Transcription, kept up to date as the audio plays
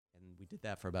did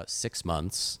that for about 6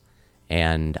 months,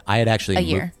 and I had actually A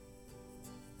year.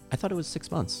 I thought it was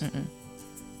 6 months. Mm-mm.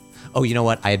 Oh, you know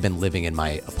what? I had been living in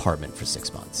my apartment for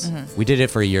 6 months. Mm-hmm. We did it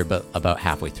for a year, but about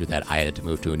halfway through that, I had to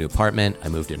move to a new apartment. I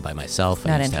moved in by myself.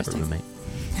 Not I used to have a interesting. roommate.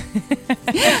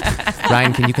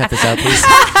 Ryan, can you cut this out, please?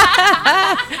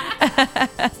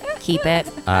 Keep it.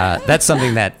 That's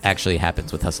something that actually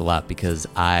happens with us a lot because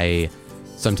I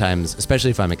sometimes,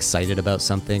 especially if I'm excited about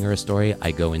something or a story,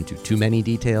 I go into too many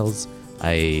details.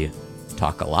 I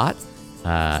talk a lot,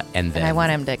 and then And I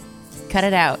want him to cut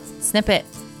it out. Snip it.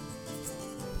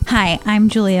 Hi, I'm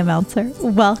Julia Meltzer.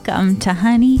 Welcome to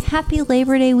Honey. Happy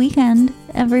Labor Day weekend,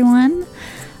 everyone.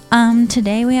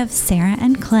 Today we have Sarah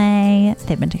and Clay.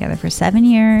 They've been together for 7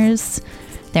 years.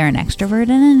 They're an extrovert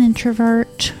and an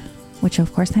introvert, which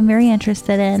of course I'm very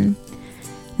interested in. And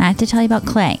I have to tell you about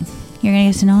Clay. You're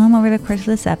going to get to know him over the course of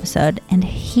this episode, and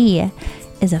he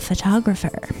is a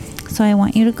photographer. So I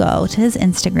want you to go to his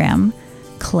Instagram,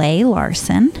 Clay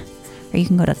Larson, or you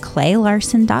can go to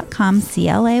claylarson.com,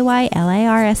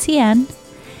 CLAYLARSEN,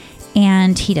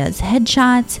 and he does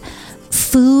headshots,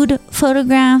 food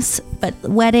photographs, but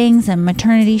weddings and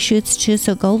maternity shoots too.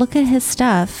 So go look at his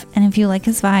stuff, and if you like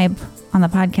his vibe on the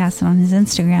podcast and on his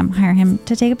Instagram, hire him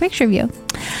to take a picture of you.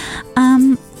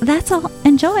 That's all.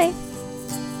 Enjoy.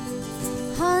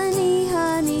 Honey,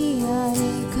 honey,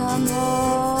 honey, come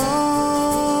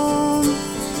home,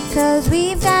 'cause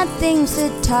we've got things to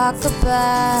talk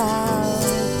about.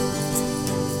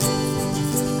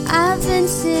 I've been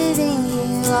sitting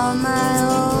here on my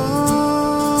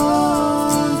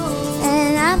own,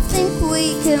 and I think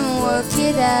we can work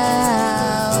it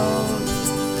out.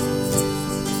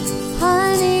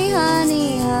 Honey,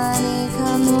 honey, honey,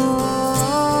 come home,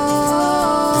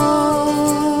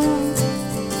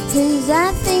 'cause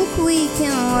I think we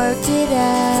can work it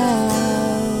out.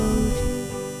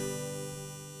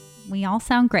 We all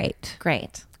sound great.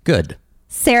 Great. good.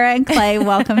 Sarah and Clay,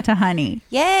 welcome to Honey.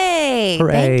 Yay.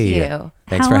 Hooray. Thank you.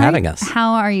 Thanks How for are- having us.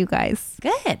 How are you guys?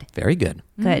 Good. Very good.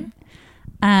 Good.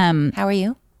 How are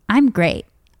you? I'm great.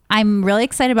 I'm really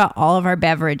excited about all of our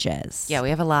beverages. Yeah, we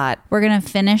have a lot. We're going to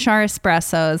finish our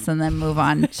espressos and then move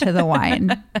on to the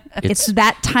wine. It's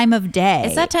that time of day.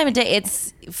 It's that time of day.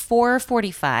 It's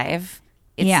 4:45.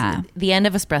 It's Yeah. the end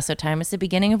of espresso time. It's the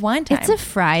beginning of wine time. It's a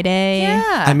Friday.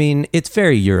 yeah. I mean, it's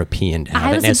very European to I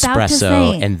have an was about to espresso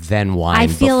say, and then wine I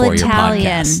feel before Italian.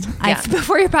 your podcast.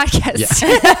 Before your podcast.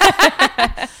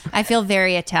 I feel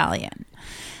very Italian.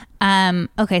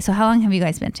 Okay, so how long have you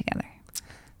guys been together?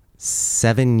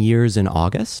 7 years in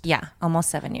August? Yeah, almost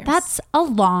 7 years. That's a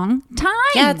long time.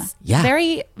 yeah, it's Yeah.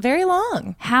 very, very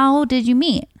long. How did you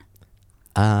meet?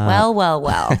 Well.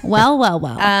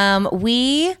 Well.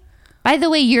 We By the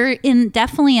way, you're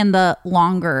definitely in the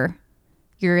longer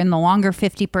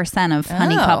 50% of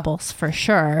honey Oh. couples for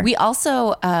sure. We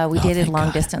also we dated thank long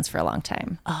God. distance for a long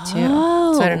time too.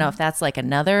 So I don't know if that's like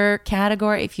another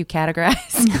category. If you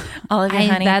categorize all of your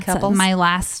honey couples. My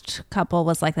last couple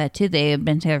was like that too. They had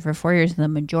been together for 4 years. The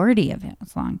majority of it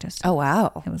was long distance. Oh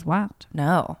wow, It was wild.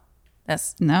 no,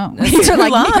 that's No, That's too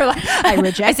long. I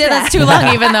reject. I said that's too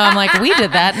long, even though I'm like we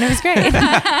did that and it was great.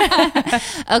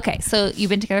 Okay, so you've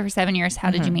been together for 7 years. How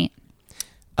did you meet?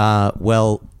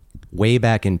 Well, way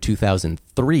back in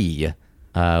 2003,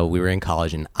 we were in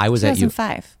college and I was at U.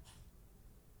 2005.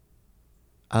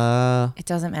 It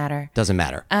doesn't matter. Doesn't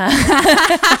matter.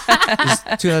 It was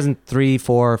 2003,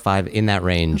 4, 5, in that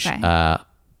range. Okay.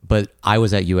 But I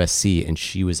was at USC and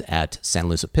she was at San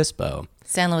Luis Obispo.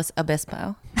 San Luis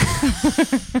Obispo.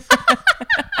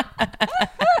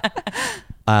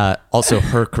 Also,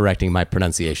 her correcting my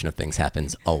pronunciation of things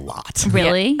happens a lot.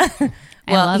 Really?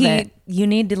 I love it. You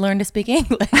need to learn to speak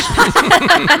English.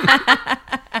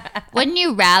 Wouldn't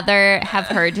you rather have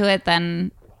her do it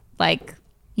than like,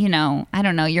 I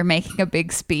don't know, you're making a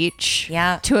big speech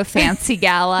Yeah. to a fancy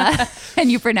gala and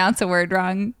you pronounce a word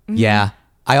wrong? Yeah.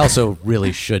 I also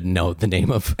really should know the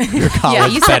name of your college Yeah,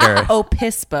 you said better.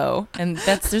 Obispo, and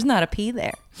there's not a P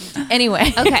there.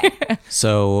 Anyway. Okay.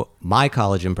 So my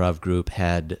college improv group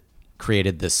had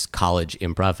created this college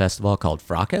improv festival called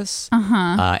Fracas.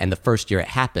 And the first year it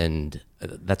happened,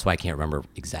 that's why I can't remember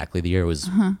exactly the year. It was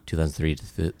 2003 to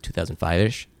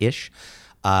 2005-ish.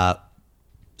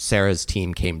 Sarah's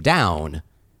team came down,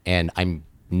 and I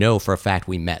know for a fact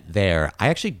we met there. I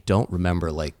actually don't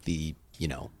remember like the,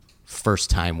 first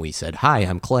time we said, "Hi,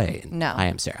 I'm Clay." And, No. "Hi,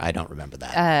 I'm Sarah." I don't remember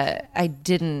that.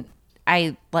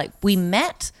 We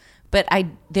met, but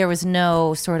there was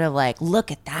no sort of like,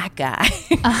 look at that guy.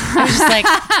 I was just like,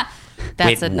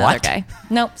 that's Wait, another what? guy.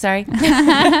 Nope, sorry.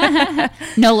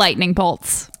 No lightning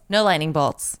bolts. No lightning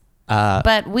bolts.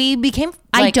 But we became.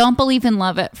 I Like, don't believe in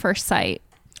love at first sight.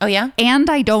 Oh yeah. And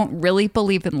I don't really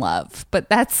believe in love, but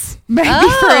that's maybe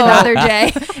for another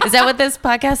day. Is that what this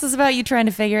podcast is about? You trying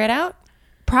to figure it out?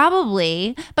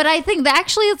 Probably. But I think that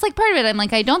actually it's like part of it. I'm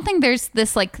like, I don't think there's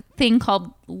this like thing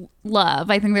called love.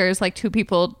 I think there's like two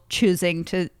people choosing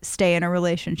to stay in a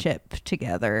relationship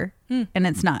together and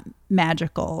it's not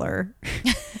magical or.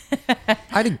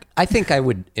 I think I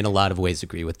would, in a lot of ways,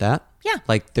 agree with that. Yeah.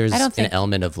 Like, there's I don't an think-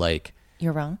 element of like,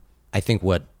 You're wrong. I think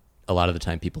what a lot of the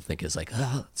time people think is like,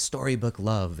 oh, storybook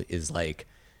love is like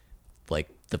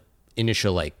the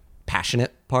initial like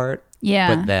passionate part.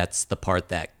 Yeah. But that's the part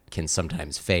that can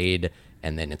sometimes fade.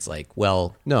 And then it's like,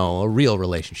 well, no, a real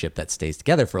relationship that stays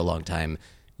together for a long time,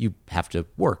 you have to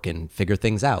work and figure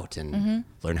things out and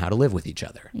learn how to live with each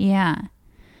other. Yeah.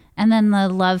 And then the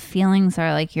love feelings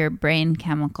are like your brain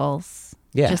chemicals.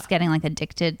 Yeah. Just getting like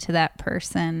addicted to that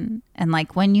person. And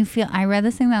like when you feel, I read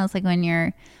this thing that was like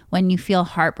when you feel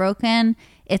heartbroken,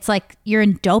 it's like you're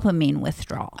in dopamine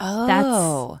withdrawal.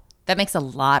 Oh, that makes a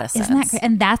lot of sense. Isn't that great?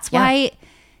 And that's why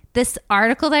this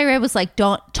article that I read was like,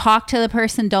 don't talk to the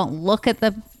person. Don't look,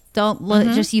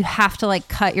 just you have to like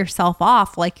cut yourself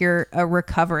off like you're a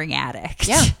recovering addict.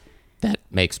 Yeah, That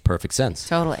makes perfect sense.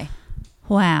 totally.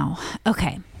 Wow.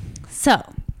 Okay. So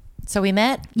we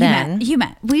met then. You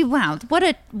met. Wow. What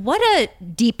a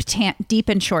deep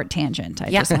and short tangent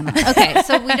I just went on. Okay.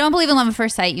 So we don't believe in love at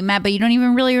first sight. You met, but you don't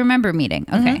even really remember meeting.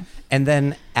 Okay. And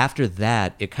then after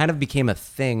that, it kind of became a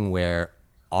thing where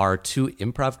our two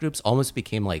improv groups almost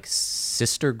became like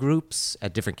sister groups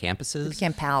at different campuses.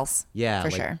 Became pals. Yeah, for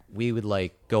like, sure. We would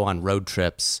like go on road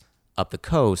trips up the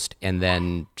coast and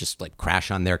then just like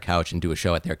crash on their couch and do a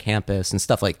show at their campus and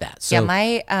stuff like that. So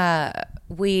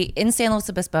We in San Luis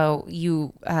Obispo,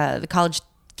 the college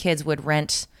kids would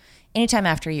rent anytime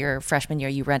after your freshman year.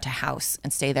 You rent a house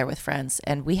and stay there with friends,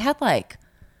 and we had like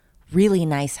really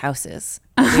nice houses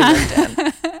that we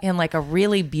lived in like a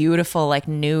really beautiful like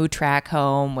new track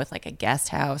home with like a guest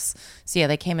house. So yeah,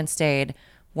 they came and stayed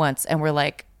once, and we're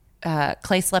like,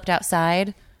 Clay slept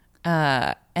outside,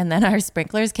 and then our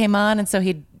sprinklers came on, and so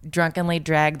he drunkenly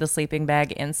dragged the sleeping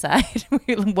bag inside.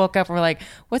 We woke up and we're like,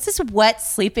 what's this wet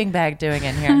sleeping bag doing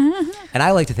in here? and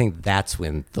I like to think that's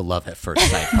when the love at first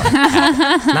sight part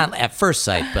happened. Not at first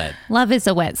sight, but love is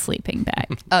a wet sleeping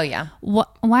bag. Oh yeah.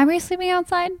 Why were you sleeping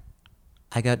outside?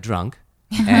 I got drunk.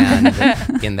 And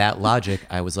in that logic,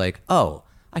 I was like, oh,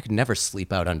 I could never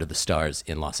sleep out under the stars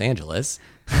in Los Angeles.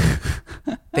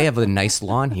 They have a nice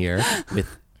lawn here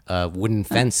with a wooden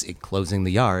fence enclosing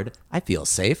the yard. I feel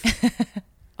safe.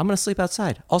 I'm going to sleep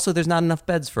outside. Also, there's not enough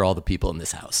beds for all the people in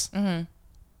this house. Mm-hmm.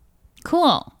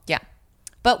 Cool. Yeah.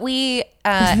 But we,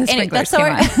 The anyway, sprinklers that's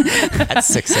how came on. At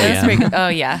 6 a.m. oh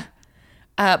yeah.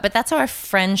 But that's how our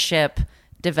friendship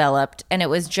developed. And it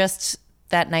was just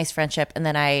that nice friendship. And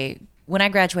then when I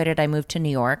graduated, I moved to New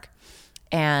York,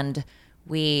 and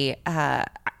I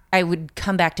would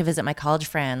come back to visit my college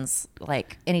friends,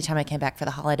 like anytime I came back for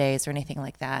the holidays or anything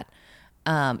like that.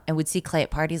 And we'd see Clay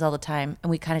at parties all the time, and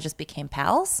we kind of just became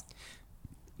pals.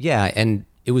 Yeah, and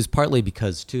it was partly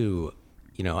because, too,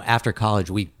 after college,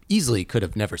 we easily could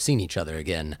have never seen each other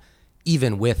again,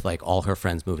 even with, like, all her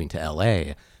friends moving to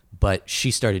L.A., but she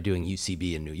started doing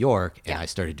UCB in New York, and I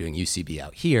started doing UCB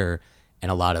out here, and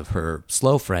a lot of her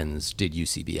slow friends did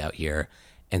UCB out here,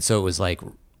 and so it was, like,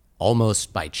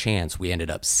 almost by chance, we ended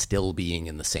up still being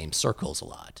in the same circles a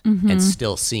lot, and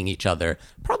still seeing each other,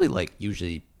 probably, like,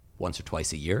 usually once or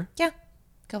twice a year. Yeah,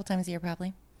 a couple times a year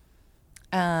probably.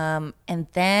 And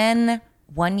then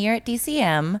 1 year at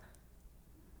DCM,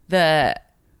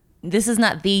 this is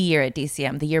not the year at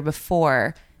DCM, the year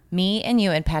before, me and you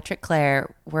and Patrick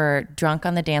Clare were drunk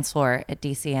on the dance floor at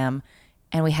DCM,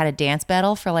 and we had a dance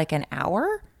battle for like an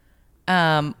hour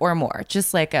or more,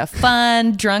 just like a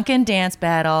fun drunken dance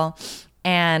battle.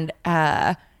 And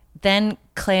then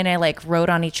Clay and I like wrote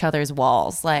on each other's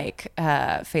walls, like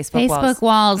Facebook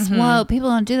walls. Whoa, people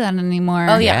don't do that anymore.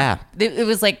 Oh yeah. It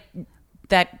was like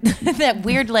that that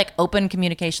weird like open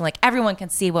communication, like everyone can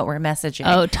see what we're messaging.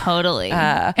 Oh, totally.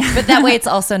 But that way it's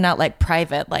also not like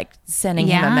private, like sending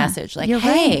him a message like, you're hey.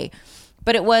 right.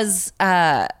 But it was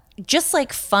just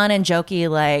like fun and jokey,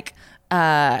 like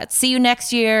see you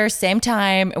next year, same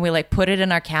time. And we like put it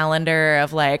in our calendar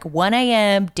of like 1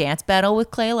 a.m. dance battle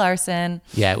with Clay Larson.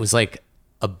 Yeah, it was like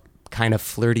a kind of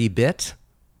flirty bit.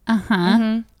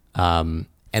 Uh-huh.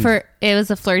 And It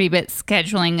was a flirty bit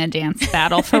scheduling a dance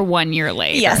battle for 1 year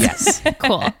later. Yes.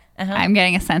 Cool. I'm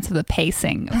getting a sense of the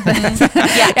pacing.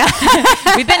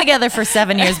 We've been together for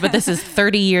 7 years, but this is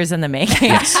 30 years in the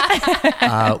making.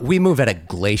 we move at a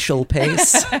glacial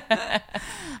pace.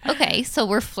 Okay, so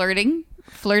we're flirting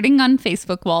Flirting on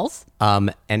Facebook walls.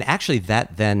 And actually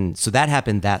that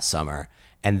happened that summer.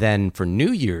 And then for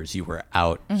New Year's, you were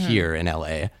out here in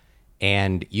LA,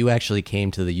 and you actually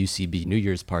came to the UCB New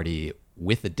Year's party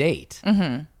with a date.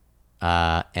 And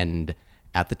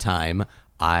at the time,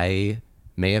 I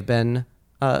may have been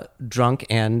drunk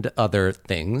and other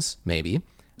things, maybe.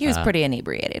 He was pretty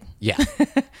inebriated. Yeah.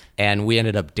 And we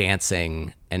ended up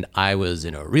dancing, and I was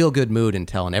in a real good mood and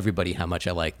telling everybody how much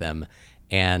I like them.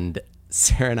 And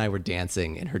Sarah and I were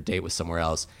dancing, and her date was somewhere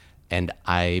else. And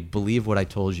I believe what I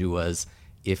told you was,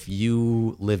 if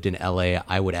you lived in LA,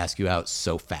 I would ask you out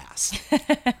so fast.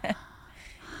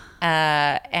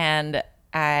 And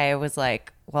I was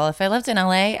like, well, if I lived in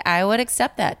LA, I would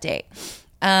accept that date.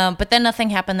 But then nothing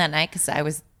happened that night because I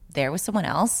was there with someone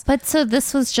else. But so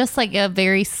this was just like a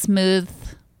very smooth,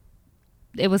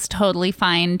 it was totally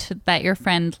fine that your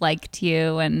friend liked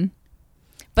you.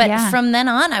 But from then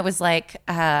on, I was like,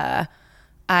 I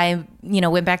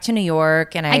went back to New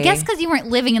York, and I guess because you weren't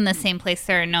living in the same place,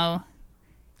 there are no,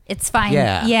 it's fine.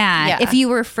 Yeah. Yeah. If you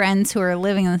were friends who were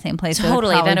living in the same place,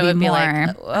 totally, then it would be more,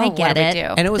 like, oh, I get what do we it. do?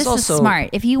 And it was This also is smart.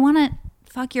 If you want to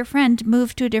fuck your friend,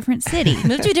 move to a different city.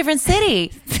 Move to a different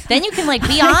city. Then you can like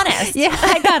be honest. Yeah,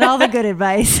 I got all the good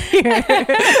advice here.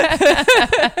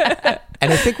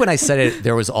 And I think when I said it,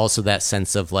 there was also that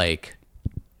sense of like,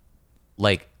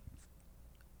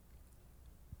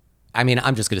 I mean,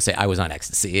 I'm just going to say I was on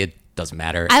ecstasy. It doesn't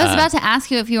matter. I was about to ask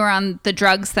you if you were on the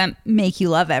drugs that make you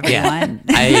love everyone.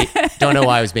 Yeah. I don't know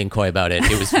why I was being coy about it.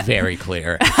 It was very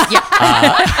clear.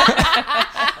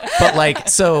 But like,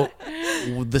 so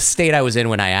the state I was in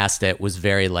when I asked it was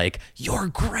very like, you're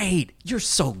great. You're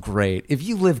so great. If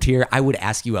you lived here, I would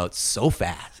ask you out so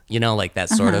fast. You know, like that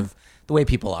sort of the way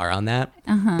people are on that.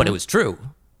 But it was true.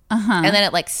 And then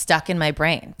it like stuck in my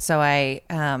brain. So I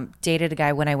dated a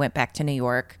guy when I went back to New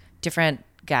York, different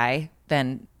guy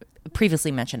than previously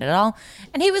mentioned at all.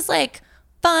 And he was like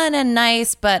fun and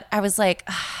nice, but I was like,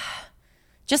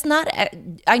 just not,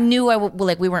 I knew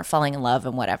we weren't falling in love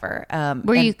and whatever.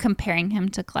 Were you comparing him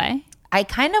to Clay? I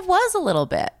kind of was a little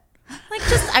bit.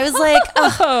 I was like,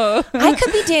 oh, I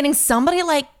could be dating somebody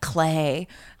like Clay,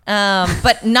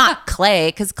 but not Clay,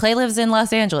 because Clay lives in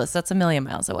Los Angeles. That's a million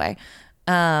miles away.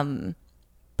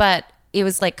 But it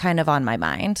was like kind of on my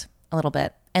mind a little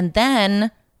bit. And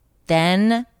then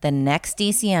the next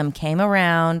DCM came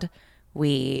around.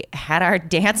 We had our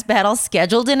dance battle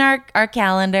scheduled in our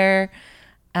calendar.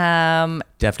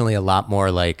 Definitely a lot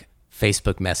more like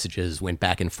Facebook messages went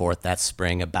back and forth that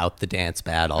spring about the dance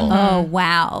battle. Oh,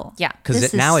 wow. Yeah.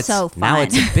 Because now it's a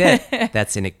bit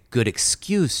that's a good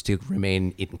excuse to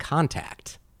remain in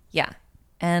contact. Yeah.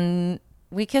 And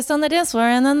we kissed on the dance floor,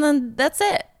 and then that's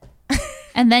it.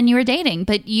 And then you were dating,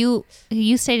 but you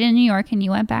stayed in New York and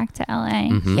you went back to LA.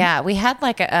 Yeah, we had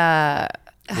like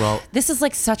Well, this is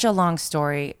like such a long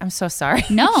story. I'm so sorry.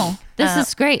 No, this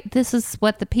is great. This is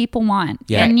what the people want.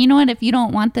 Yeah. And you know what? If you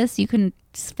don't want this, you can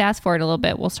fast forward a little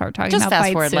bit. We'll start talking Just about fast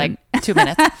fights forward soon. like 2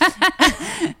 minutes.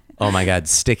 oh my God,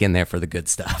 stick in there for the good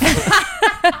stuff.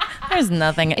 There's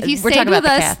nothing. If you We're stayed talking about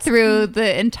with the us cats. through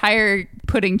the entire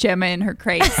putting Gemma in her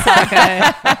crate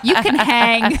saga, you can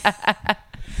hang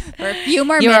for a few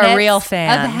more You're a minutes real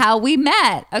fan. of how we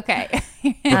met. Okay.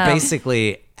 But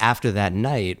basically, after that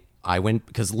night, I went,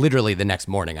 because literally the next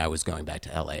morning I was going back to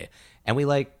LA, and we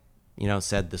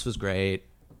said this was great,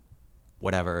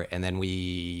 whatever. And then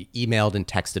we emailed and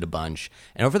texted a bunch.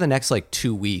 And over the next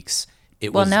 2 weeks,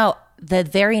 the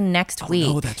very next week.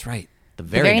 Oh, that's right. The The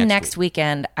very next week.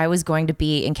 weekend, I was going to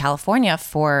be in California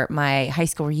for my high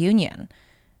school reunion.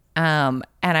 And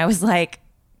I was like,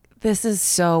 this is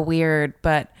so weird,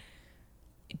 but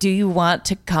do you want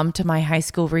to come to my high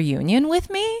school reunion with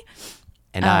me?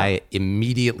 And I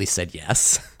immediately said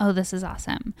yes. Oh, this is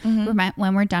awesome. Mm-hmm.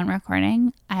 When we're done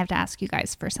recording, I have to ask you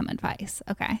guys for some advice.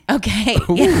 Okay. Okay.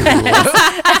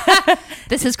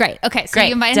 This is great. Okay. So Great,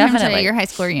 you invited him to definitely. your high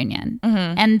school reunion.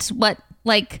 And what,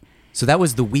 So that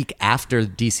was the week after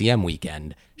DCM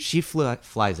weekend. She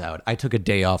flies out. I took a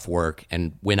day off work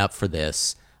and went up for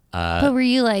this. but were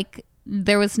you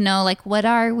there was no what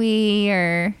are we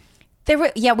or?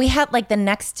 We had the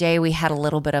next day we had a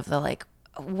little bit of the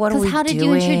what are we Because how did you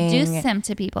doing? introduce him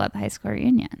to people at the high school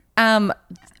reunion?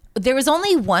 There was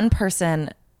only one person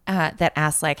that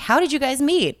asked how did you guys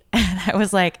meet? And I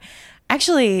was like,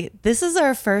 actually, this is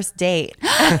our first date.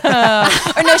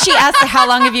 Or no, she asked how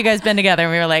long have you guys been together?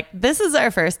 And we were like, this is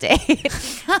our first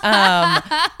date.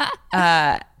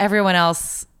 Everyone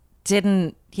else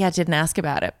didn't ask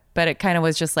about it, but it kind of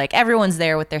was just everyone's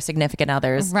there with their significant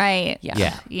others. Right.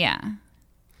 Yeah. Yeah.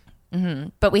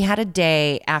 But we had a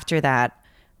day after that,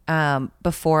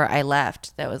 before I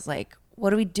left, that was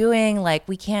what are we doing? Like,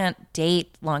 we can't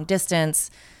date long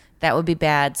distance. That would be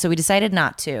bad. So we decided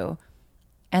not to.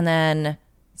 And then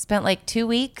spent like 2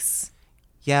 weeks.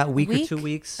 Yeah, a week or week? 2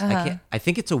 weeks. I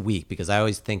think it's a week because I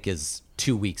always think is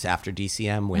 2 weeks after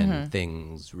DCM when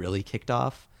things really kicked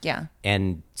off. Yeah.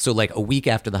 And so like a week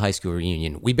after the high school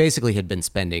reunion, we basically had been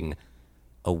spending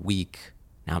a week.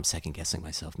 Now I'm second guessing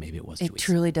myself. Maybe it was 2 It weeks.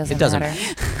 truly doesn't It doesn't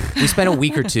matter. We spent a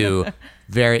week or two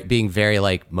being very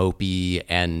like mopey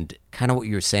and kind of what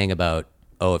you were saying about,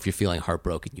 oh, if you're feeling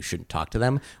heartbroken, you shouldn't talk to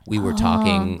them. We were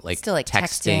talking like, Still, like,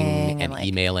 texting texting and and, like-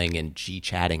 emailing and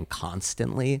G-chatting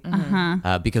constantly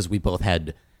because we both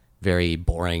had very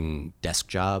boring desk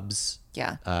jobs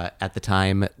Yeah. at the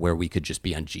time where we could just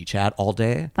be on G-chat all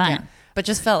day. Fun. Yeah. But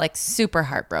just felt like super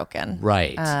heartbroken.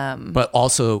 Right. But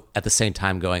also at the same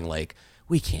time going like,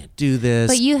 we can't do this.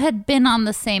 But you had been on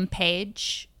the same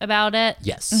page about it.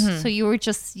 Yes. So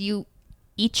you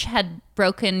each had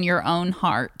broken your own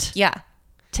heart Yeah.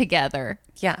 together.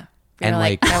 Yeah. We And, were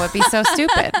like, like- that would be so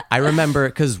stupid. I remember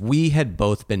because we had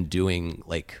both been doing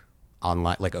like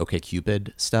online, like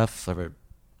OkCupid stuff for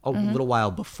a little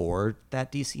while before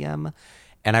that DCM.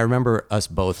 And I remember us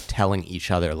both telling each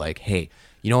other like, hey,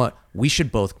 you know what? We should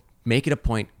both make it a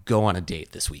point, go on a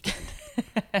date this weekend.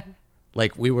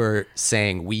 Like we were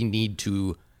saying we need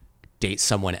to date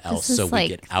someone else This is so we like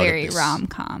get out very of this.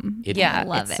 rom-com. Yeah, I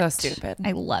love it's it. so stupid.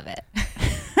 I love it.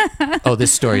 Oh,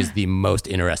 this story is the most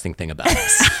interesting thing about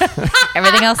us.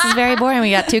 Everything else is very boring.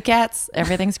 We got 2 cats.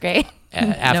 Everything's great.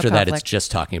 After that, it's conflict. just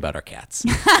talking about our cats.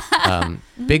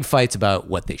 Big fights about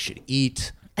what they should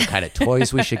eat, what kind of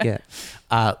toys we should get.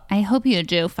 I hope you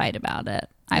do fight about it.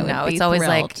 I would No, be it's always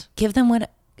thrilled. like, give them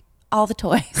all the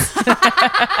toys.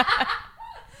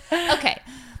 Okay.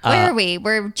 Where are we?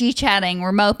 We're G-chatting.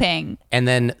 We're moping. And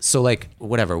then, so like,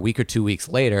 whatever, a week or 2 weeks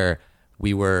later,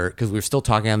 because we were still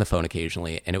talking on the phone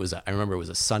occasionally. And I remember it was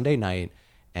a Sunday night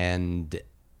and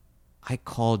I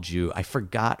called you. I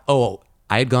forgot. Oh,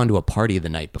 I had gone to a party the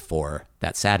night before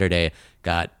that Saturday,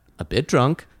 got a bit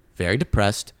drunk, very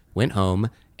depressed, went home.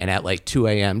 And at like 2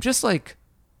 a.m., just like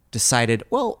decided,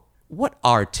 well, what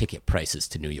are ticket prices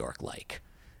to New York like?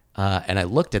 And I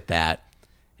looked at that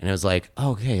and I was like,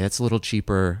 oh, okay, that's a little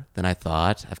cheaper than I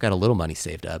thought. I've got a little money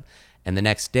saved up. And the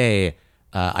next day,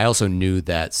 I also knew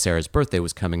that Sarah's birthday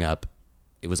was coming up.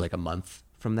 It was like a month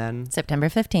from then. September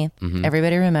 15th. Mm-hmm.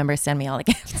 Everybody remember, send me all the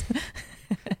gifts.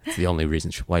 It's the only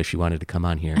reason why she wanted to come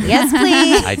on here. Yes,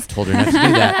 please. I told her not to do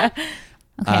that.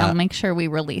 Okay, I'll make sure we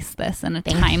release this in a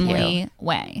timely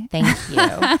way. Thank you.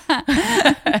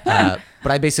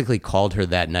 But I basically called her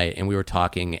that night and we were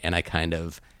talking and I kind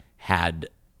of had,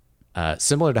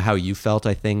 similar to how you felt,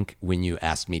 I think, when you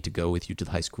asked me to go with you to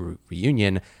the high school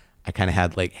reunion, I kind of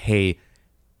had like, hey,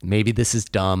 maybe this is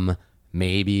dumb.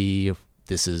 Maybe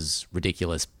this is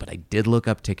ridiculous, but I did look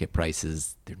up ticket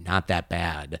prices. They're not that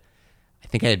bad. I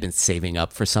think I had been saving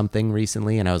up for something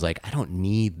recently and I was like, I don't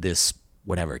need this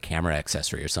whatever camera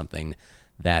accessory or something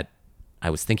that I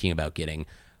was thinking about getting.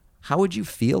 How would you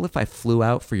feel if I flew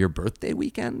out for your birthday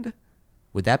weekend?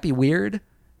 Would that be weird?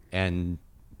 And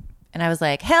And I was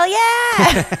like, hell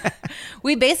yeah.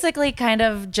 We basically kind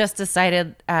of just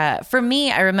decided, for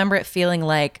me, I remember it feeling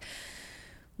like,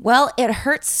 well, it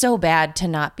hurts so bad to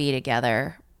not be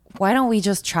together. Why don't we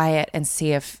just try it and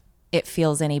see if it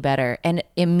feels any better? And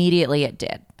immediately it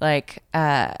did. Like,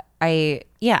 I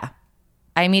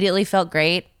immediately felt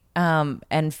great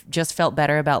and just felt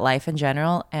better about life in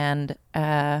general. And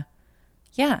and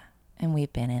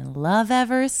we've been in love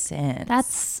ever since.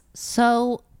 That's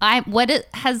so. What it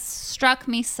has struck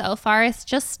me so far is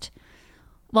just,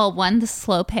 well, one, the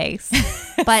slow pace,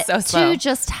 but So slow. two,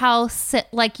 just how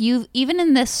like you even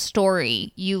in this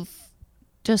story you've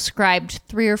described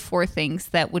 3 or 4 things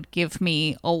that would give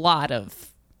me a lot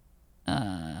of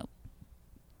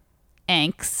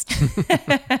angst,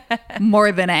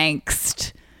 more than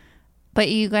angst. But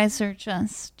you guys are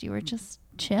you were just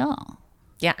chill.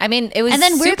 Yeah, I mean, it was And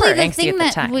then super weirdly, the angsty thing at the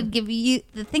that time. would give you,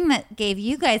 the thing that gave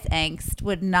you guys angst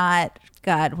would not,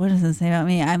 God, what does it say about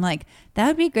me? I'm like, that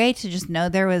would be great to just know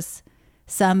there was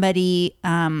somebody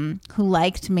who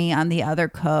liked me on the other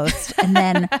coast. And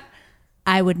then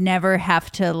I would never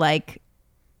have to like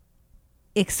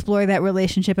explore that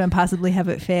relationship and possibly have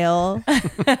it fail.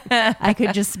 I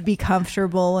could just be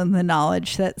comfortable in the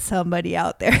knowledge that somebody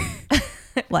out there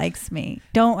likes me.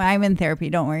 I'm in therapy.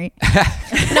 Don't worry.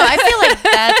 No, I feel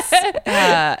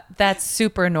like that's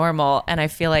super normal, and I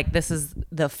feel like this is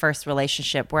the first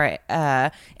relationship where,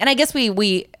 and I guess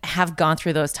we have gone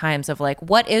through those times of like,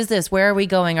 what is this? Where are we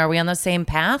going? Are we on the same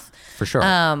path? For sure.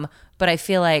 But I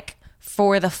feel like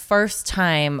for the first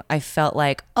time, I felt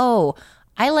like, oh,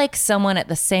 I like someone at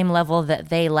the same level that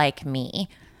they like me.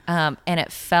 And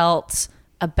it felt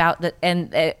about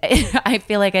I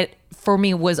feel like it for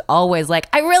me was always like,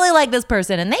 I really like this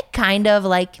person and they kind of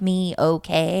like me.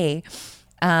 Okay.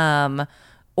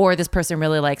 Or this person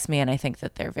really likes me and I think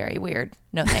that they're very weird.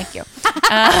 No, thank you.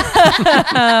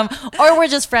 Or we're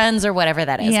just friends or whatever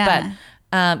that is. Yeah.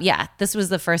 But this was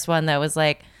the first one that was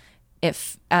like,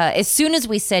 if as soon as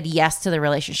we said yes to the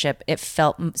relationship, it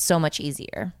felt so much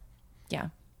easier. Yeah.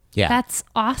 Yeah. That's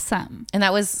awesome. And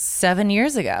that was 7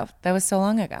 years ago. That was so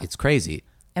long ago. It's crazy.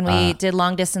 And we did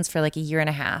long distance for like a year and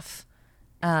a half.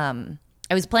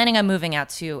 I was planning on moving out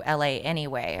to LA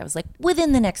anyway. I was like,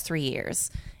 within the next 3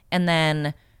 years. And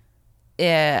then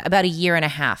about a year and a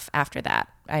half after that,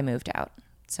 I moved out.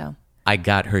 So I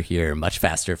got her here much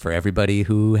faster for everybody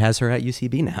who has her at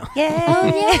UCB now.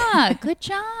 Yeah, good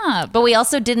job. But we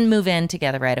also didn't move in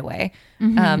together right away,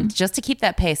 just to keep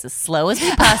that pace as slow as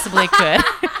we possibly could.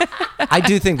 I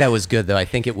do think that was good, though. I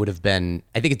think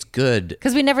it's good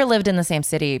Because we never lived in the same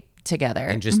city together.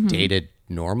 and just dated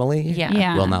normally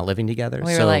Yeah. while not living together.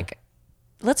 We were like,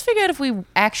 let's figure out if we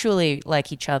actually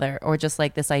like each other or just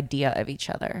like this idea of each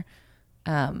other.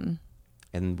 and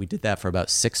we did that for about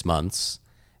 6 months.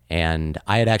 And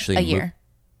I had actually A year.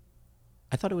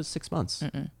 I thought it was 6 months.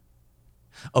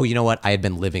 Oh, you know what? I had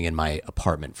been living in my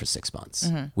apartment for 6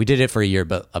 months. We did it for a year,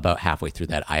 but about halfway through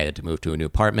that, I had to move to a new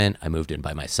apartment. I moved in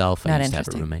by myself. I Not used to have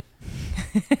a interesting.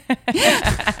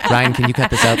 roommate. Ryan, can you cut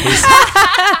this out, please?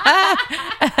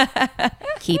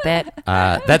 Keep it.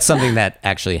 That's something that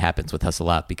actually happens with us a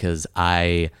lot because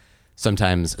I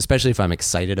sometimes, especially if I'm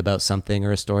excited about something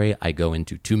or a story, I go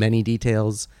into too many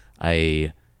details.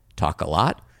 I talk a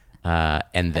lot. And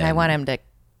then And I want him to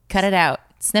cut it out,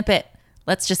 snip it.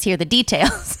 Let's just hear the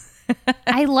details.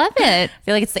 I love it. I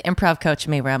feel like it's the improv coach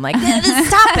in me where I'm like,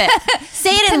 stop it. Say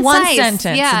it in one Concise,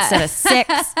 sentence yeah. instead of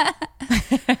 6.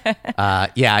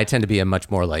 yeah, I tend to be a much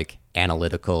more like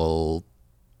analytical,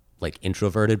 like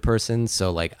introverted person.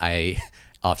 So like I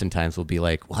oftentimes will be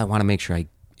like, well, I want to make sure I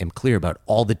am clear about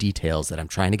all the details that I'm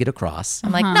trying to get across.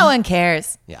 I'm like, no one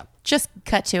cares. Yeah. Just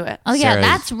cut to it. Oh yeah, Sarah's-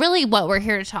 that's really what we're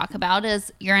here to talk about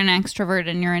is you're an extrovert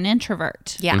and you're an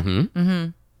introvert. Yeah.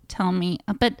 Tell me.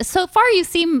 But so far you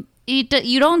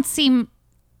don't seem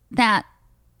that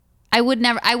I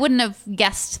wouldn't have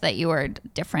guessed that you were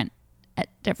different at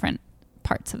different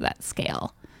parts of that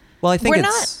scale. Well, I think We're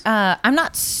it's not, I'm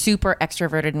not super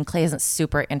extroverted and Clay isn't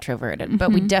super introverted,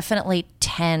 but we definitely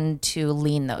tend to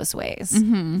lean those ways for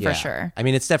yeah. sure. I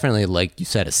mean, it's definitely like you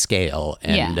said, a scale.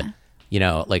 And, Yeah. you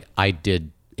know, like I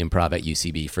did improv at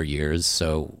UCB for years.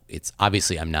 So it's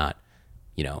obviously I'm not,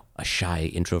 you know, a shy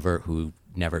introvert who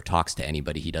never talks to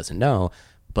anybody he doesn't know.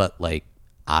 But like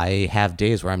I have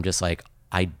days where I'm just like,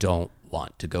 I don't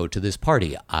want to go to this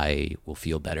party. I will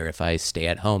feel better if I stay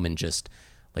at home and just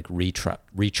like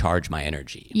recharge my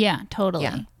energy. Yeah, totally.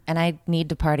 Yeah. And I need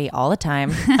to party all the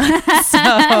time. So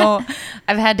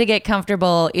I've had to get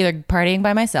comfortable either partying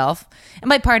by myself. And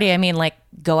by party, I mean like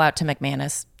go out to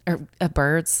McManus or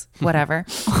Birds, whatever.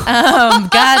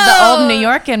 God, the old New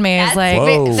York in me is like,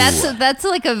 Whoa. That's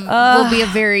like will be a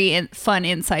very fun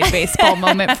inside baseball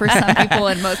moment for some people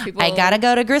and most people. I gotta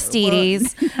go to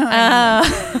Gristedes.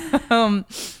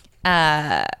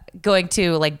 Going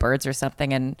to like Birds or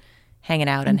something and hanging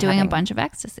out and doing having, a bunch of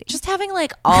ecstasy. just having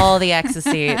like all the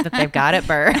ecstasy that they've got at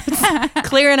Birds,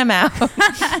 clearing them out.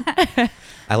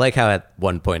 I like how at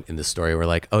one point in the story we're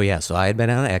like, oh yeah, so I had been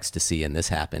on ecstasy and this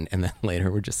happened, and then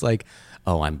later we're just like,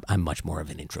 oh, I'm much more of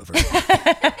an introvert.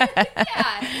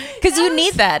 Because you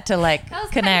need that to like That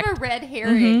was connect. kind of a red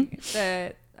herring.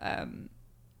 The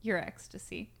your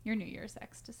ecstasy, your New Year's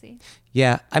ecstasy.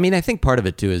 Yeah, I mean, I think part of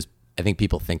it too is I think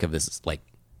people think of this as like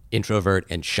introvert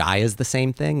and shy as the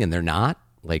same thing, and they're not.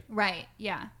 Like, Right.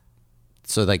 Yeah.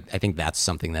 so like I think that's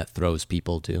something that throws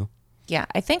people too. Yeah,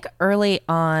 I think early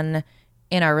on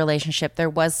in our relationship, there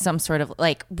was some sort of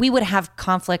like we would have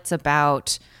conflicts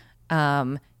about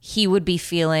he would be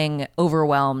feeling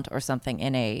overwhelmed or something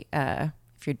in a.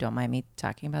 If you don't mind me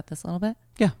talking about this a little bit,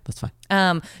 Yeah, that's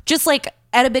fine. just like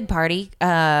at a big party,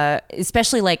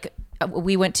 especially like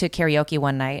we went to karaoke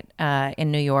one night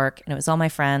in New York, and it was all my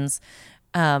friends,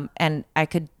 and I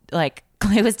could like.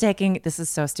 Clay was taking, this is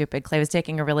so stupid. Clay was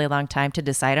taking a really long time to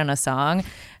decide on a song.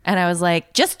 And I was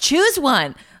like, just choose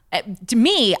one. To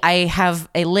me, I have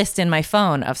a list in my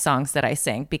phone of songs that I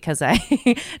sing because I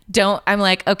I'm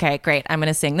like, okay, great. I'm going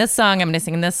to sing this song. I'm going to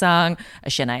sing this song, a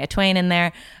Shania Twain in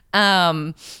there.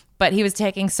 But he was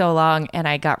taking so long and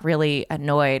I got really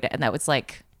annoyed. And that was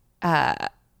like,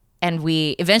 and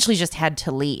we eventually just had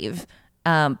to leave.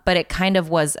 But it kind of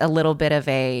was a little bit of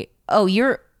a, oh,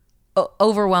 you're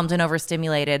overwhelmed and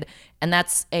overstimulated, and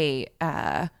that's a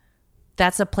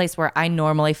place where I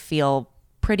normally feel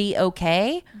pretty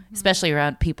okay, especially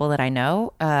around people that I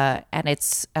know. And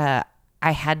it's I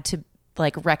had to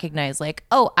like recognize like,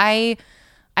 oh, I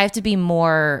have to be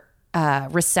more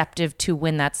receptive to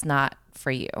when that's not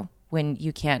for you, when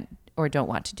you can't or don't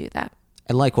want to do that.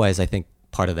 And likewise, I think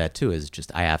part of that too is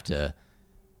just I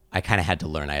kind of had to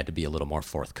learn. I had to be a little more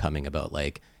forthcoming about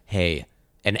like, hey,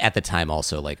 and at the time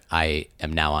also like I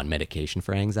am now on medication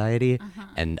for anxiety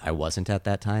and I wasn't at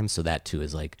that time. So that too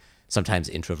is like sometimes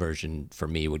introversion for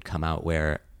me would come out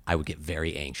where I would get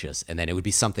very anxious. And then it would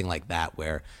be something like that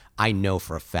where I know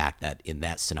for a fact that in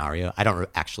that scenario, I don't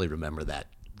actually remember that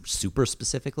super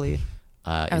specifically.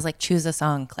 I was like, choose a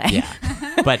song, Clay. Yeah.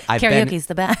 But Karaoke's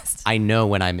the best. I know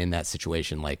when I'm in that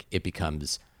situation, like it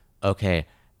becomes, okay,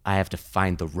 I have to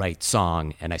find the right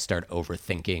song and I start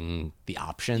overthinking the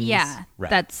options. Yeah, right.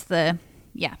 that's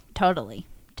totally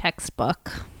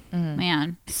textbook,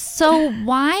 man. So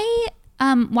why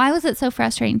was it so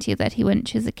frustrating to you that he wouldn't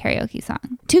choose a karaoke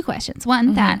song? 2 questions.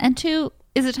 1, that, and 2,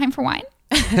 is it time for wine?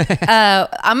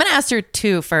 I'm gonna ask her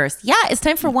 2 first. Yeah, it's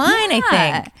time for wine. I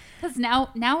think because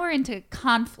now we're into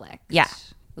conflict. Yeah.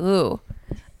 Ooh.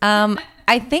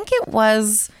 I think it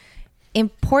was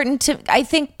important to. I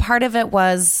think part of it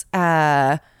was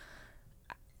I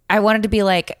wanted to be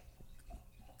like,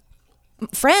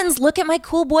 friends, look at my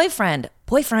cool boyfriend.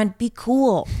 Boyfriend, be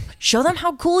cool. Show them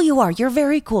how cool you are. You're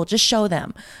very cool. Just show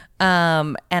them.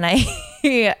 And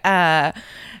I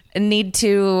needed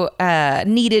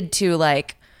to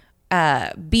like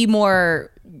be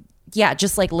more,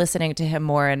 just like listening to him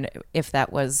more, and if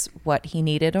that was what he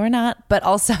needed or not, but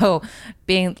also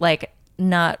being like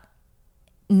not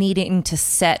needing to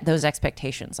set those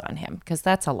expectations on him, because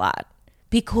that's a lot.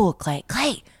 Be cool, Clay.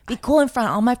 Be cool in front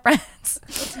of all my friends.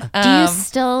 Do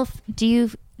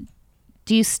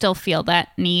you still feel that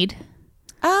need?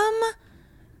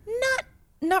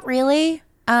 Not really.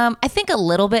 I think a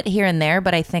little bit here and there,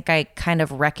 but I think I kind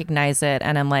of recognize it,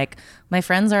 and I'm like, my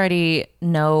friends already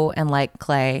know and like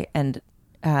Clay and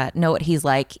know what he's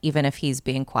like, even if he's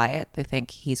being quiet. They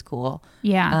think he's cool.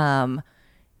 Yeah.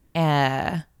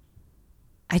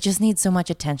 I just need so much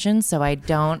attention, so I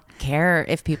don't care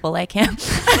if people like him.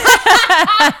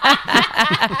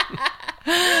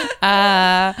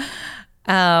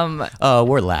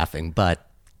 We're laughing, but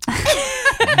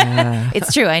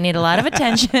It's true. I need a lot of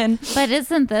attention. But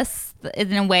isn't this,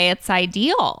 in a way, it's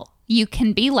ideal? You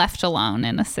can be left alone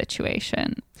in a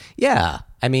situation. yeah,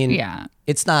 I mean, Yeah.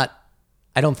 it's not,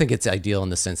 I don't think it's ideal in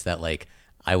the sense that like,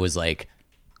 I was like,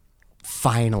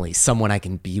 finally someone I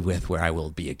can be with where I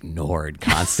will be ignored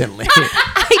constantly.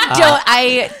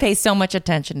 I pay so much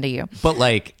attention to you. But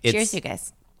like, it's, Cheers, you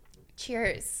guys.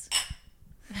 Cheers.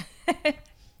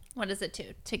 What is it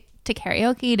to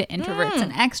karaoke, to introverts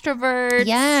and extroverts?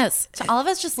 Yes. To all of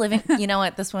us just living. You know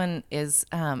what? This one is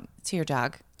to your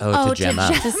dog. to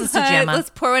Gemma. This is to Gemma. Let's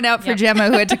pour one out for Gemma,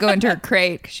 who had to go into her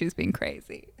crate because she was being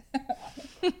crazy.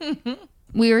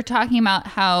 We were talking about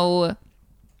how...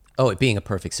 Oh, it being a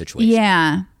perfect situation.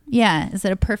 Yeah. Yeah. Is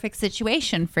it a perfect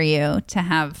situation for you to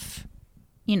have,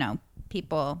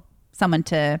 someone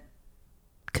to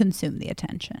consume the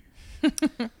attention?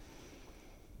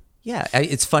 Yeah,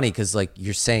 it's funny because like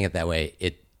you're saying it that way.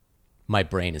 My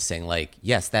brain is saying like,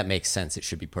 yes, that makes sense. It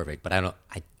should be perfect, but I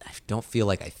don't feel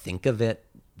like I think of it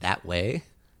that way.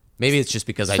 Maybe it's just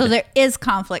because So there is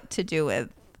conflict to do with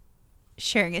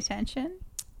sharing attention.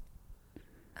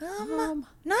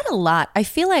 Not a lot. I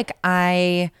feel like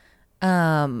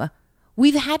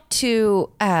we've had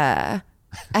to.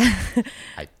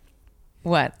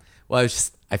 What? Well,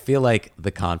 I feel like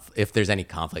if there's any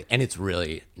conflict, and it's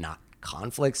really not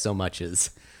conflict so much as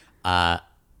I'm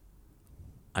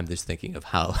just thinking of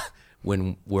how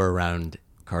when we're around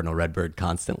Cardinal Redbird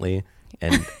constantly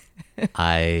and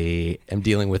I am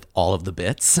dealing with all of the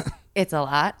bits. It's a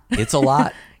lot. It's a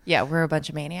lot. Yeah, we're a bunch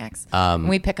of maniacs. And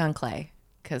we pick on Clay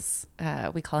because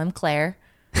we call him Claire.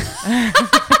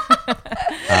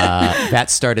 That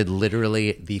started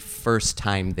literally the first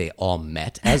time they all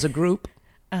met as a group.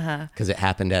 Because it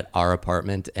happened at our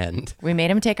apartment, and We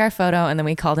made him take our photo, and then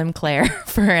we called him Claire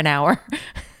for an hour.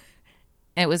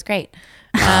 It was great.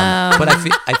 but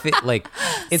I feel like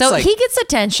it's So like, he gets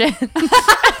attention.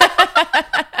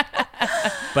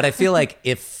 but I feel like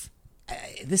if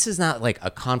this is not like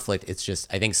a conflict, it's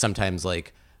just I think sometimes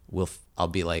like I'll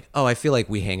be like, oh, I feel like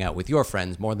we hang out with your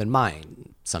friends more than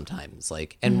mine sometimes,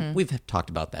 like, and we've talked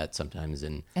about that sometimes,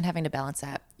 and having to balance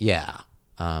that. yeah,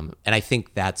 and I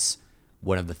think that's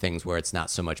one of the things where it's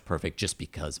not so much perfect just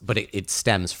because, but it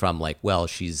stems from like, well,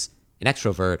 she's an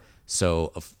extrovert,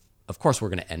 so of of course, we're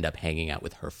going to end up hanging out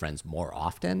with her friends more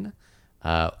often.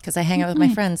 Because I hang out with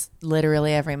my friends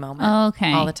literally every moment. Oh,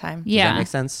 okay. All the time. Yeah. Does that make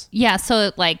sense? Yeah.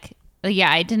 So like, yeah,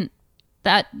 I didn't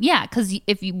that. Yeah. Cause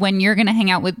when you're going to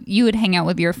hang out with, you would hang out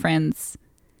with your friends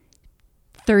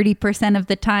 30% of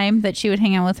the time that she would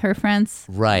hang out with her friends.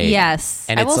 Right. Yes.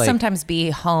 And I it's will like, sometimes be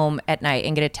home at night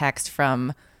and get a text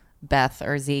from Beth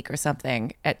or Zeke or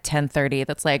something at 10:30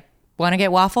 that's like, want to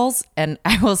get waffles? And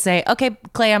I will say, okay,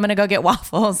 Clay, I'm going to go get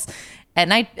waffles at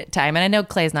night time. And I know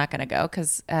Clay's not going to go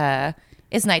because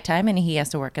it's nighttime and he has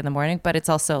to work in the morning. But it's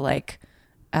also like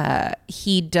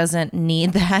he doesn't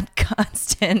need that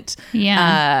constant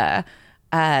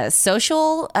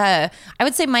social. I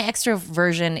would say my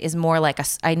extroversion is more like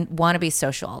I want to be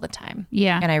social all the time.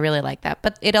 Yeah. And I really like that.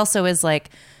 But it also is like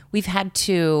we've had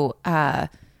to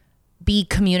be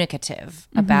communicative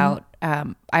about,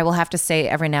 I will have to say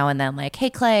every now and then like,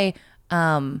 hey, Clay,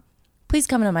 please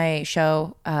come to my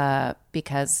show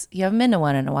because you haven't been to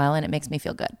one in a while and it makes me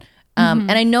feel good.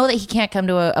 And I know that he can't come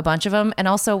to a bunch of them. And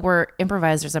also we're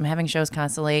improvisers. I'm having shows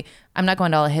constantly. I'm not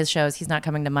going to all of his shows. He's not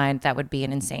coming to mine. That would be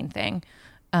an insane thing.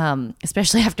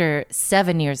 Especially after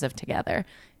 7 years of together.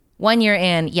 1 year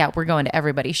in, yeah, we're going to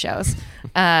everybody's shows.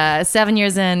 7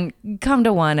 years in, come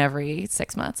to one every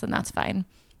 6 months and that's fine.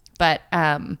 But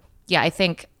yeah, I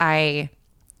think I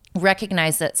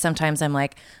recognize that sometimes I'm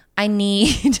like, I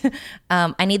need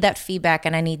that feedback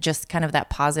and I need just kind of that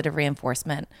positive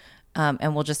reinforcement.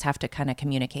 And we'll just have to kind of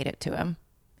communicate it to him.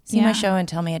 See my show and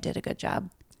tell me I did a good job.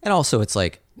 and also it's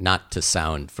like, not to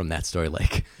sound from that story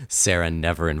like Sarah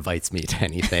never invites me to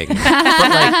anything, but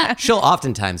like she'll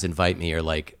oftentimes invite me, or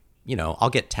like, you know, I'll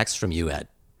get texts from you at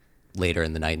later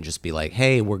in the night and just be like,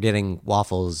 hey, we're getting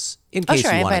waffles in case you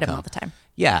want to come. I invite him all the time.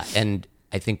 Yeah. And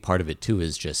I think part of it too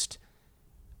is just,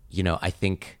 you know, I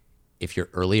think if you're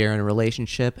earlier in a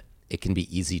relationship, it can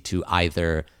be easy to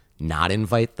either not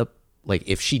invite like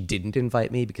if she didn't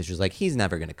invite me because she's like, he's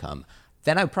never going to come,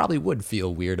 then I probably would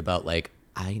feel weird about like,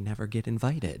 I never get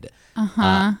invited.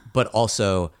 But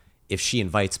also if she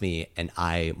invites me and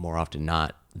I more often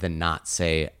than not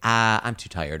say, I'm too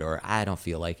tired or I don't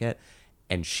feel like it,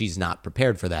 and she's not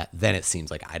prepared for that, then it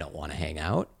seems like I don't want to hang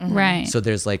out. Right. So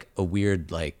there's like a weird,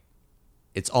 like,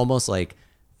 it's almost like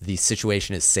the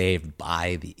situation is saved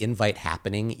by the invite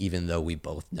happening, even though we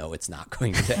both know it's not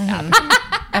going to happen.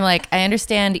 I'm like, I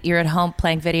understand you're at home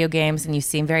playing video games and you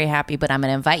seem very happy, but I'm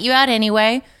going to invite you out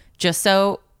anyway, just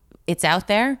so it's out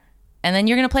there. And then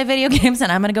you're going to play video games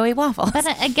and I'm going to go eat waffles. But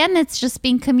again, it's just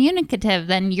being communicative.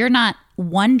 Then you're not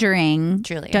wondering,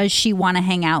 Truly. does she want to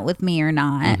hang out with me or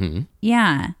not? Mm-hmm.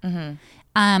 Yeah.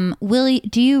 Willie,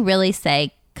 do you really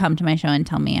say, come to my show and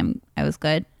tell me I was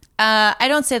good? I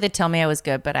don't say they tell me I was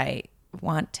good, but I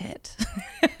want it.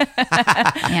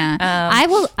 Yeah. I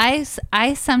will.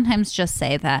 I sometimes just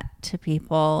say that to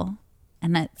people,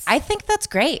 and it's. I think that's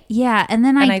great. Yeah, and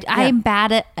then And I'm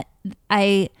bad at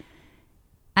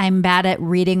I'm bad at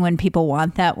reading when people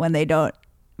want that when they don't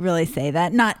really say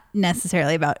that. Not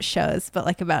necessarily about shows, but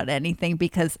like about anything,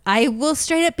 because I will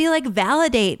straight up be like,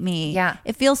 validate me. Yeah.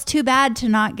 It feels too bad to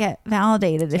not get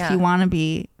validated if Yeah. you want to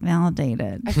be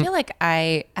validated. I feel like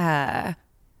I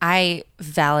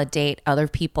validate other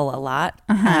people a lot.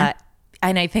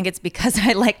 And I think it's because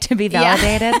I like to be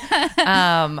validated.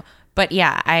 But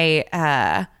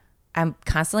yeah, I'm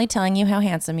constantly telling you how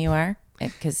handsome you are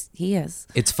because he is.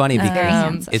 It's funny because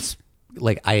handsome. it's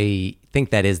like, I think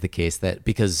that is the case, that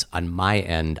because on my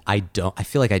end, I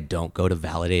feel like I don't go to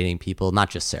validating people,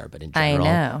 not just Sarah, but in general,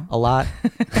 know. a lot.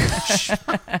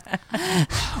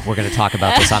 We're going to talk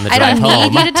about this on the I drive don't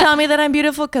home. need you to tell me that I'm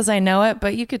beautiful because I know it,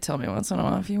 but you could tell me once in a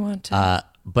while if you want to.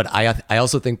 But I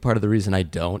also think part of the reason I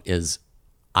don't is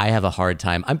I have a hard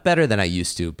time. I'm better than I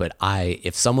used to, but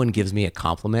if someone gives me a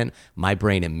compliment, my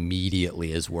brain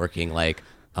immediately is working like,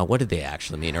 what did they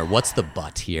actually mean? Or what's the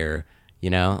but here? You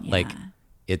know, like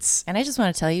it's, And I just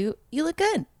want to tell you, you look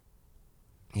good.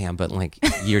 yeah, but like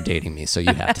you're dating me, so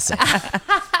you have to say it.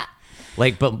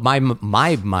 Like, but my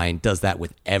mind does that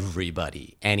with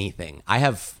everybody, anything. I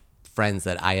have friends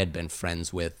that I had been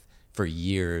friends with for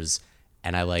years,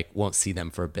 and I like won't see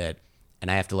them for a bit, and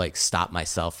I have to like stop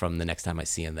myself from the next time I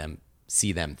see them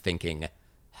thinking,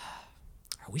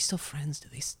 are we still friends?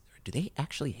 Do they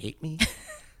actually hate me?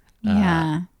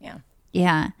 Yeah. Yeah.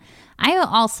 Yeah. I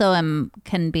also I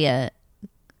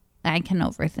can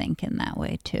overthink in that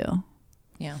way too.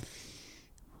 Yeah.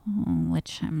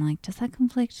 Which I'm like, does that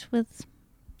conflict with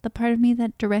the part of me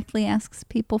that directly asks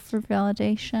people for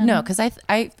validation? No, because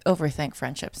I overthink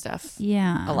friendship stuff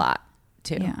Yeah. a lot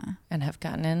too. Yeah. And have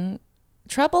gotten in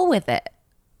trouble with it.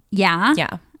 Yeah.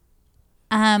 Yeah.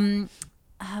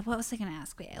 what was I going to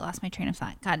ask? Wait, I lost my train of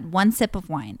thought. God, one sip of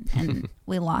wine and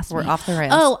we lost. We're me. off the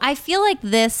rails. Oh, I feel like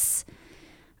this,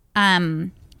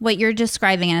 what you're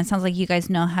describing, and it sounds like you guys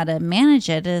know how to manage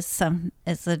it, is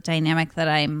a dynamic that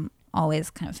I'm always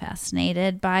kind of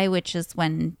fascinated by, which is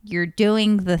when you're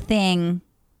doing the thing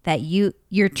that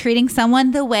you're treating someone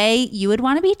the way you would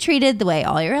want to be treated, the way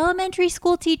all your elementary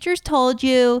school teachers told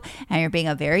you, and you're being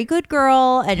a very good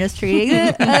girl and just treating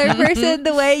the other person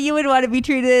the way you would want to be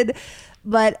treated,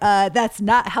 but that's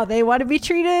not how they want to be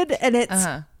treated, and it's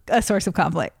a source of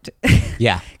conflict.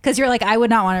 Yeah. Because you're like, I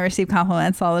would not want to receive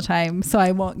compliments all the time, so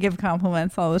I won't give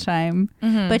compliments all the time.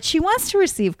 But she wants to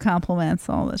receive compliments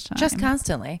all the time. Just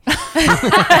constantly.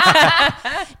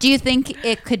 Do you think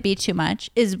it could be too much?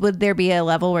 Would there be a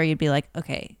level where you'd be like,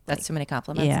 okay, That's too many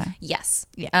compliments. Yeah. Yes.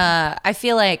 Yeah. I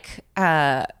feel like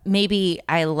maybe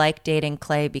I like dating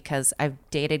Clay because I've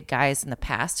dated guys in the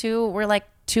past who were like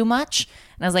too much.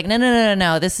 And I was like,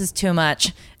 no, this is too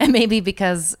much. And maybe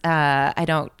because I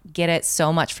don't get it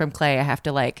so much from Clay, I have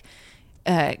to like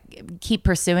keep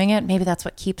pursuing it. Maybe that's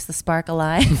what keeps the spark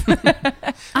alive.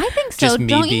 I think so. Just me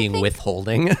Don't you being think?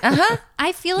 withholding.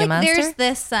 I feel You like there's monster?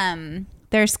 this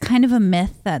there's kind of a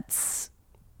myth that's,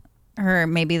 or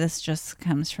maybe this just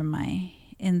comes from my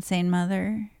insane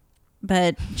mother,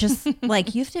 but just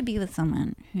like you have to be with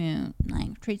someone who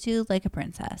like treats you like a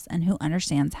princess and who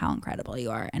understands how incredible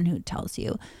you are and who tells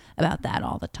you about that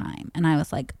all the time. And I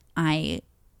was like, I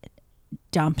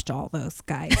dumped all those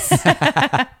guys.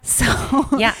 So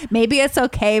Yeah. maybe it's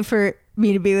okay for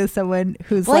me to be with someone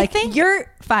who's Well, I like, think- you're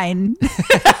fine.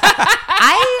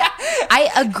 I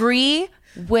agree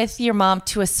with your mom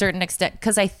to a certain extent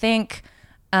because I think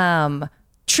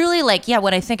truly like, yeah,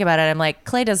 when I think about it, I'm like,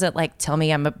 Clay doesn't like tell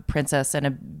me I'm a princess and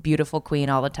a beautiful queen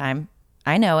all the time.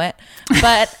 I know it,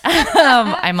 but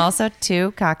I'm also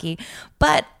too cocky.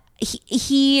 But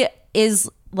he is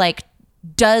like,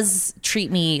 does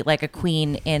treat me like a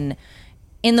queen in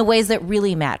the ways that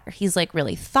really matter. He's like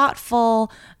really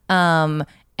thoughtful,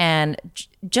 and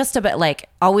just about like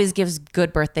always gives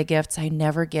good birthday gifts.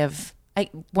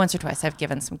 Once or twice I've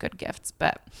given some good gifts,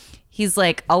 but he's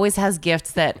like always has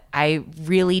gifts that I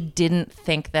really didn't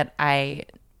think that I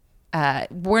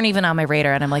weren't even on my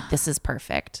radar, and I'm like, this is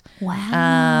perfect.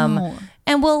 Wow.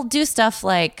 And we'll do stuff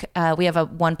like we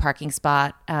have one parking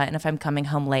spot, and if I'm coming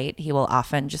home late, he will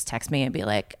often just text me and be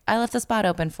like, I left the spot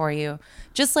open for you.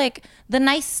 Just like the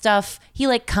nice stuff. He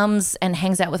like comes and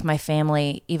hangs out with my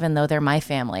family, even though they're my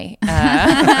family. We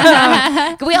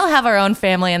all have our own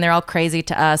family and they're all crazy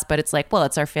to us, but it's like, well,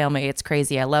 it's our family. It's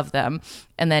crazy. I love them.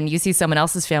 And then you see someone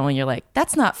else's family and you're like,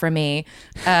 that's not for me.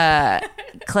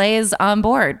 Clay is on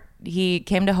board. He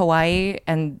came to Hawaii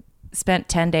and spent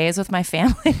 10 days with my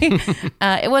family.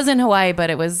 It was in Hawaii, but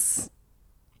it was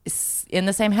in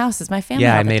the same house as my family.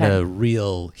 Yeah, all I the made time. a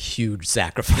real huge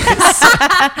sacrifice.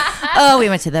 Oh, we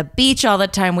went to the beach all the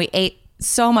time. We ate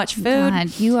so much food.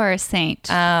 God, you are a saint,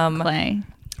 Clay.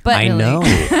 But I know.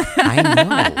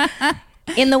 I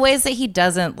know. in the ways that he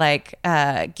doesn't like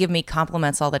give me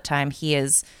compliments all the time, he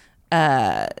is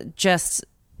just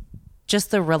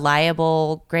the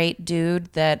reliable, great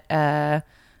dude that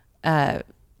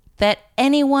that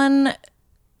anyone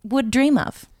would dream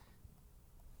of.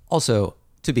 Also,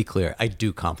 to be clear, I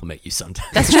do compliment you sometimes.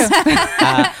 That's true.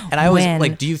 And I always When?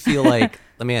 like, do you feel like,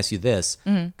 let me ask you this,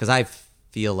 because I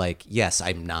feel like, yes,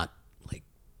 I'm not like,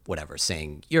 whatever,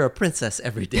 saying you're a princess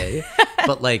every day.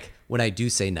 But like, when I do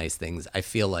say nice things, I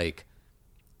feel like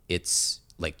it's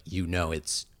like,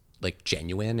 it's like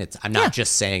genuine. I'm not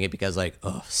just saying it because like,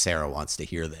 oh, Sarah wants to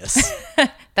hear this.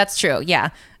 That's true. Yeah.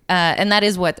 And that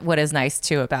is what is nice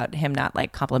too about him not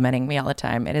like complimenting me all the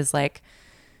time. It is like,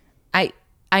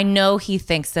 I know he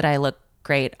thinks that I look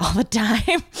great all the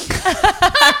time.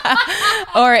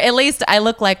 Or at least I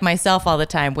look like myself all the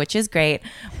time, which is great.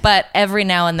 But every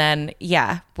now and then,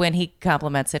 yeah, when he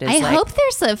compliments it, I like, hope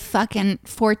there's a fucking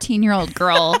 14-year-old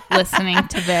girl listening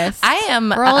to this. I am,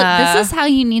 Girl, this is how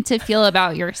you need to feel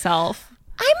about yourself.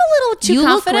 I'm a little too You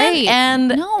look confident. great. And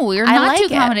no, you're I not like too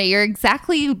it. confident. You're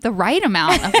exactly the right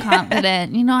amount of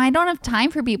confident. You know, I don't have time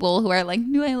for people who are like,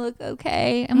 do I look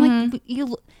okay? I'm like,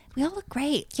 we all look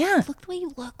great. Yeah. Look the way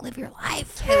you look. Live your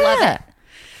life. I love it.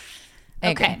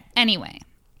 I Okay. agree. Anyway.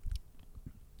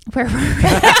 Where were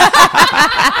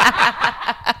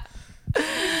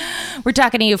We're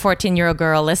talking to you, 14-year-old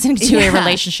girl, listening to a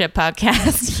relationship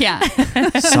podcast. Yeah.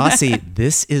 Saucy,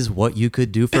 this is what you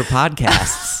could do for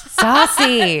podcasts.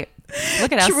 Saucy.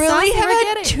 Look at how Truly saucy have we're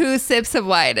had getting. 2 sips of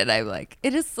wine and I'm like,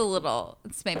 it's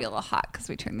maybe a little hot because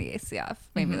we turned the AC off.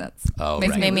 Maybe that's Oh,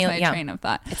 maybe right. it was Maybe, my yeah. train of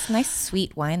thought. It's nice,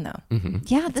 sweet wine, though.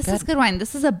 Yeah, this is good wine.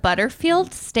 This is a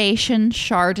Butterfield Station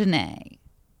Chardonnay.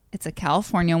 It's a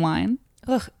California wine.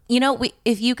 Ugh. You know,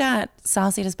 if you got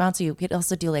Saucy to sponsor you, we could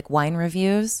also do like wine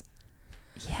reviews.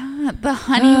 Yeah, the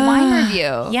honey wine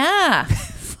review. Yeah.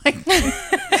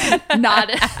 Not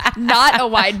a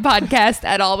wine podcast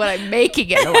at all, but I'm making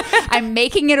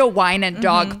it a wine and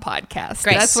dog podcast.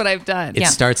 Great. That's what I've done. It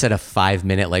starts at a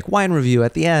 5-minute like wine review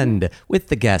at the end with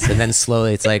the guest, and then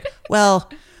slowly it's like, well,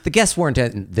 the guests weren't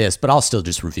at this, but I'll still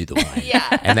just review the wine.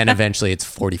 Yeah. And then eventually it's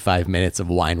 45 minutes of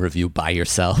wine review by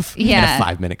yourself. Yeah. And a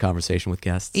 5-minute conversation with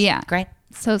guests. Yeah. Great.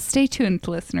 So stay tuned,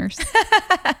 listeners.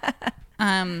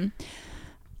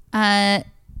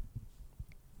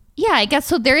 Yeah, I guess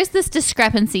so. There is this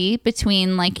discrepancy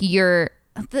between like you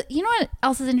know what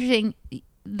else is interesting?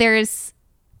 There's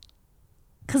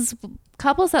because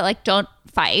couples that like don't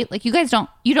fight, like you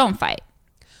don't fight.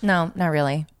 No, not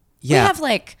really. Yeah. We have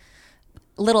like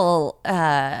little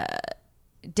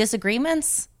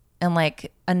disagreements and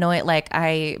like like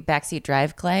I backseat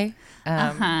drive Clay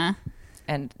and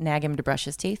nag him to brush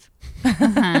his teeth.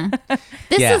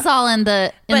 This Yeah. is all in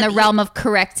the realm of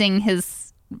correcting his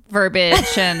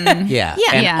verbiage and Yeah.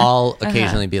 Yeah. And Yeah. I'll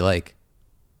occasionally be like,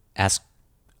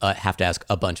 have to ask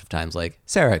a bunch of times, like,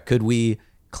 Sarah, could we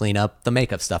clean up the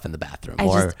makeup stuff in the bathroom?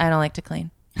 I don't like to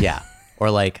clean. Yeah. Or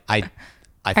like, I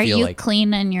Are feel you like,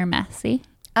 clean and you're messy?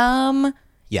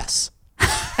 yes.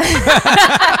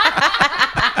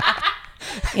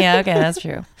 Yeah, okay, that's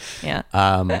true. Yeah.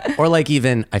 Or like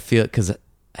even, I feel, because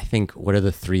I think, what are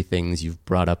the 3 things you've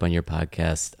brought up on your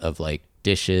podcast of like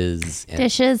dishes? And,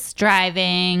 Dishes,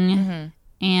 driving,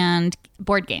 and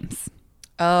board games.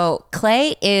 Oh,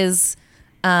 Clay is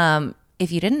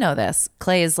if you didn't know this,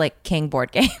 Clay is like king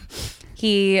board game.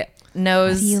 He What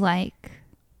knows do you like?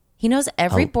 he knows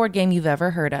every Oh. board game you've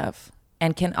ever heard of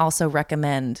and can also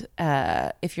recommend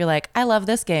if you're like, I love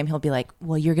this game, he'll be like,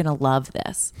 well, you're gonna love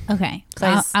this. Okay.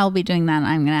 Clay's- I'll be doing that. And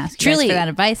I'm going to ask you guys Truly- for that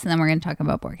advice, and then we're going to talk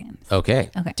about board games. Okay.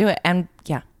 Okay. Do it. And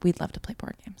yeah, we'd love to play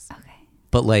board games. Okay.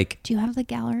 But like, Do you have the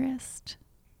gallerist?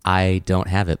 I don't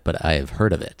have it, but I have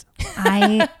heard of it.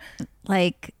 I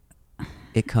like.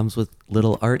 It comes with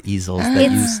little art easels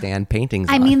that you stand paintings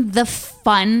I on. mean, the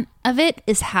fun of it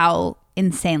is how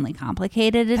insanely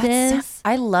complicated it is.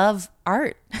 I love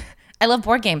art. I love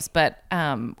board games, but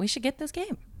we should get this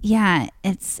game. Yeah,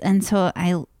 and so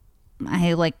I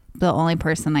like the only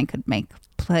person I could make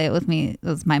play it with me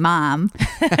was my mom,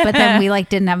 but then we like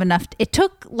didn't have enough. It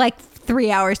took like 3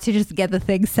 hours to just get the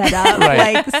thing set up.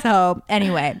 Right. Like, so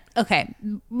anyway, okay,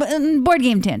 board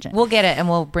game tangent. We'll get it and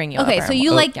we'll bring you Okay, over so and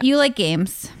you we'll- like yeah. you like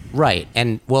games. Right.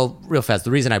 And well, real fast,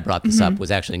 the reason I brought this up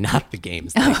was actually not the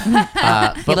games thing.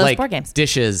 But loves like board games.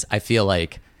 dishes, I feel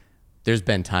like there's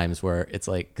been times where it's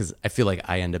like, because I feel like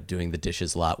I end up doing the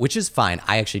dishes a lot, which is fine.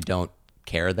 I actually don't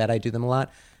care that I do them a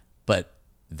lot. But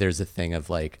there's a thing of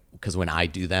like, because when I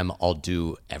do them, I'll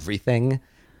do everything.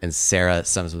 And Sarah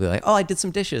sometimes will be like, oh, I did some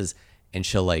dishes. And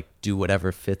she'll like do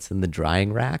whatever fits in the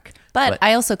drying rack. But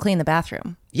I also clean the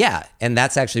bathroom. Yeah. And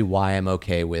that's actually why I'm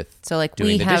okay with So like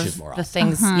doing we the have dishes more the often.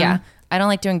 things. Yeah, I don't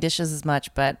like doing dishes as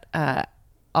much, but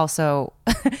also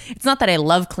it's not that I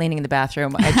love cleaning the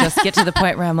bathroom. I just get to the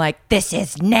point where I'm like, this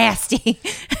is nasty,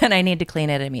 and I need to clean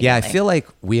it immediately. Yeah, I feel like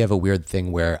we have a weird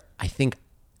thing where I think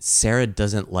Sarah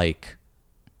doesn't like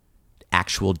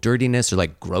actual dirtiness or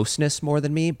like grossness more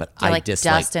than me, but Yeah, I like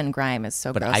dislike. dust and grime is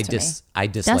so But gross I to me. I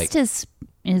dislike. Dust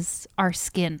is our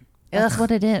skin. That's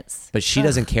what it is. But she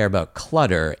doesn't care about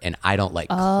clutter, and I don't like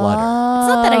clutter. It's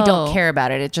not that I Oh. don't care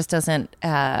about it. It just doesn't.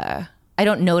 I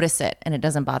don't notice it, and it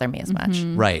doesn't bother me as much.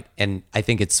 Right, and I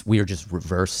think we are just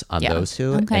reverse on Yeah. those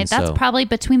two. Okay, and that's so probably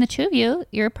between the two of you.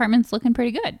 Your apartment's looking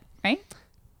pretty good, right?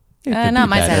 it could Not be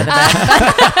my side of the better.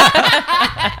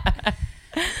 bed.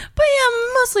 But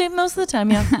yeah, most of the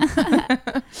time,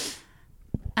 yeah.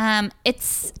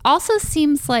 It's also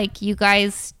seems like you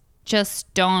guys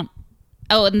just don't.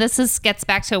 Oh, and gets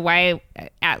back to why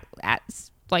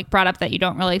like brought up that you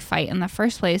don't really fight in the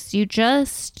first place.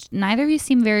 Neither of you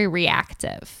seem very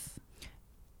reactive.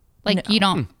 Like you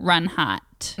don't run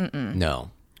hot.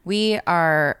 No, We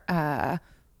are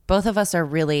both of us are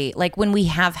really like when we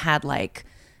have had like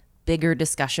bigger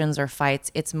discussions or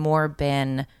fights, it's more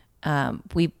been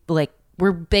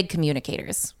we're big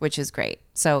communicators, which is great.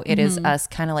 So it is us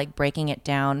kind of like breaking it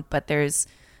down, but there's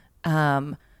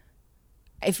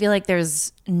I feel like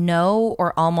there's no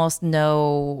or almost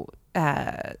no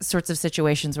sorts of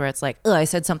situations where it's like, oh, I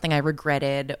said something I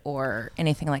regretted or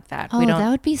anything like that. Oh, we don't that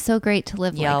would be so great to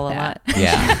live yell like a that. lot.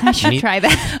 yeah, I should You need- try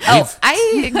that. Oh,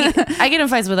 I get in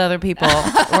fights with other people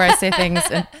where I say things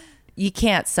and you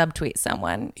can't subtweet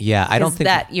someone. Yeah, I don't 'cause think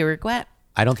that you regret.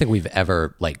 I don't think we've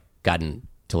ever like gotten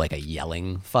to like a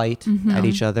yelling fight Mm-hmm. at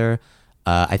each other.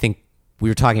 I think we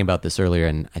were talking about this earlier,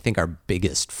 and I think our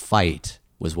biggest fight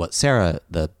was what Sarah,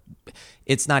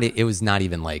 it was not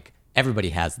even like, everybody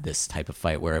has this type of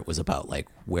fight where it was about like,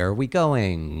 where are we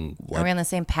going? Are we on the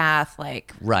same path?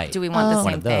 Like, Right. do we want the One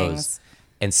same of those. things?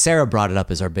 And Sarah brought it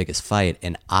up as our biggest fight,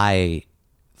 and I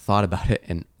thought about it,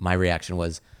 and my reaction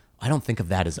was, I don't think of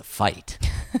that as a fight.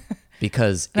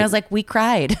 Because And I was like, we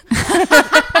cried.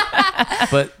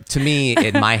 but to me,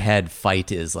 in my head,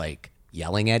 fight is like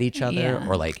yelling at each other Yeah.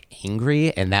 or like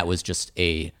angry, and that was just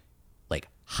a like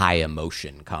high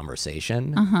emotion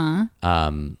conversation.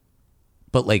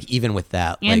 But like even with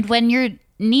that, And like when your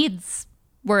needs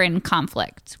were in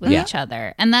conflict with Yeah. each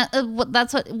other, and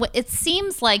that's what it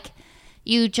seems like.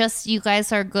 You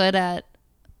guys are good at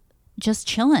just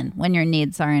chilling when your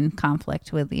needs are in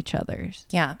conflict with each other's.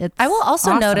 Yeah. It's I will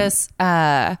also awesome. notice,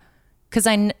 because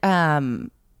and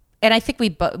I think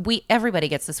we everybody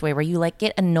gets this way where you like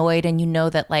get annoyed and you know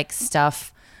that like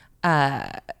stuff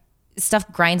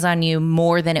grinds on you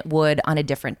more than it would on a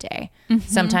different day.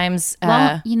 Sometimes,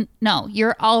 Well,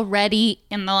 you're already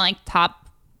in the like top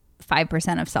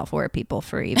 5% of self-aware people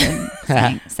for even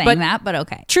saying that, but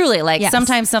okay. truly, like Yes.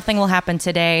 sometimes something will happen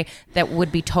today that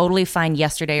would be totally fine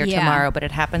yesterday or Yeah. tomorrow, but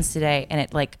it happens today and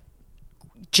it like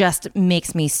just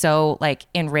makes me so like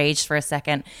enraged for a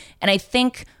second. And I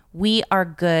think we are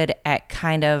good at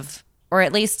kind of, or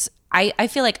at least I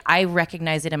feel like I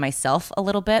recognize it in myself a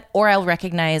little bit, or I'll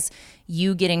recognize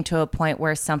you getting to a point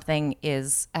where something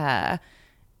is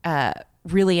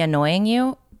really annoying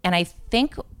you. And I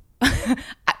think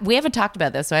we haven't talked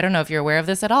about this, so I don't know if you're aware of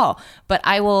this at all, but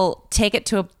I will take it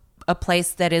to a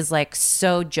place that is like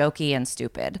so jokey and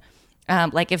stupid.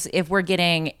 Like if we're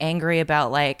getting angry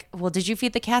about like, well, did you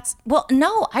feed the cats? Well,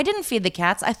 no, I didn't feed the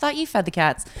cats. I thought you fed the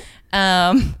cats.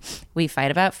 We fight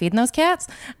about feeding those cats.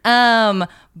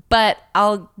 But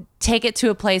I'll take it to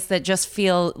a place that just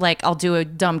feel like I'll do a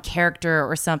dumb character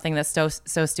or something that's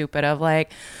so stupid of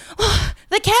like, oh,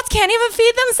 the cats can't even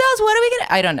feed themselves. What are we gonna?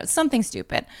 I don't know, something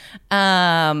stupid.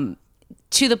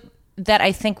 That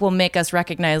I think will make us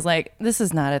recognize like this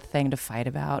is not a thing to fight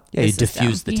about. yeah, you This is dumb.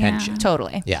 diffuse the Yeah. tension.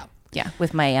 Totally. Yeah. Yeah,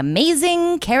 with my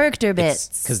amazing character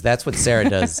bits. Because that's what Sarah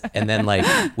does. And then like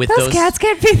with Those those cats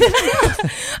can't feed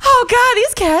themselves. Oh God,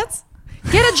 these cats!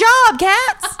 Get a job,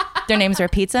 cats! Their names are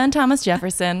Pizza and Thomas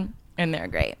Jefferson, and they're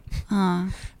great.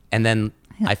 and then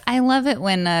I love it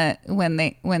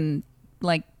when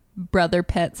like brother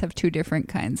pets have two different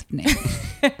kinds of names.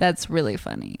 That's really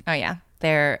funny. Oh yeah,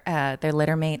 they're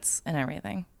litter mates and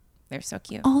everything. They're so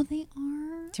cute. Oh, they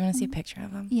are. Do you want to see a picture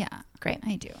of them? Yeah, Great.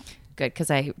 I do. Good,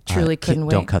 because I truly couldn't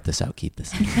wait. Don't cut this out. Keep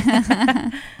this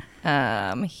in.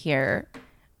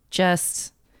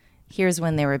 Here's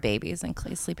when they were babies and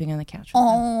Clay's sleeping on the couch.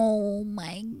 Oh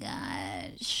my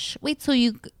gosh! Wait, so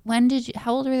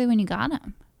how old were they when you got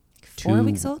them? 4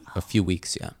 weeks old. A few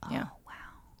weeks, yeah. Yeah.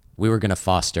 We were gonna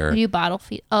foster. Were you bottle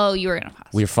feed? Oh, you were gonna foster.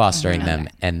 We were fostering them,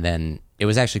 and then it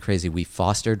was actually crazy. We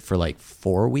fostered for like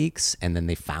 4 weeks, and then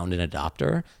they found an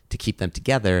adopter to keep them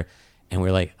together, and we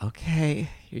were like, okay,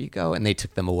 here you go, and they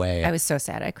took them away. I was so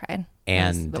sad. I cried. It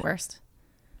was And- the worst.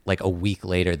 Like a week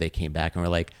later, they came back and were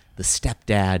like, the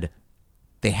stepdad,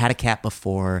 they had a cat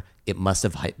before. It must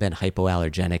have been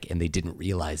hypoallergenic, and they didn't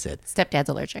realize it. Stepdad's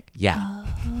allergic. Yeah.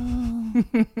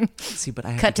 See, but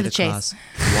I have Cut to get the chase. across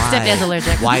why, Stepdad's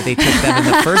allergic. Why they took them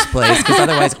in the first place? Because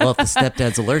otherwise, well, if the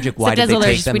stepdad's allergic, why did Stepdad's they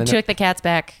allergic. take them? We in took the cats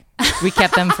back. We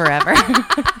kept them forever.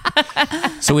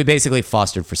 So we basically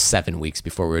fostered for 7 weeks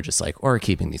before we were just like, we're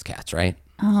keeping these cats, right?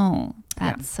 Oh,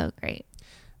 that's so great.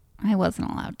 I wasn't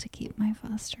allowed to keep my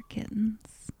foster kittens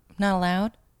Not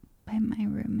allowed. by my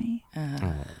roommate.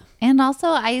 And also,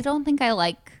 I don't think I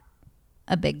like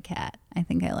a big cat. I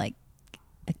think I like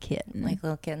a kitten. Like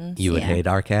little kittens. You would Yeah. hate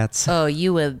our cats. Oh,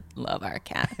 you would love our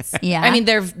cats. Yeah. I mean,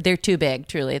 they're too big.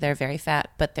 Truly, they're very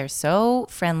fat, but they're so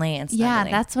friendly and snuggly. Yeah,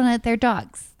 that's when they're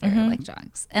dogs. They're like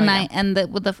dogs, and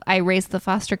I raised the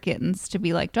foster kittens to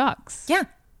be like dogs. yeah.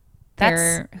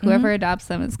 They're whoever adopts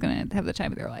them is gonna have the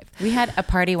time of their life. We had a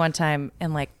party one time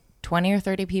and like 20 or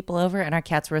 30 people over, and our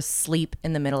cats were asleep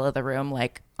in the middle of the room,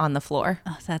 like on the floor,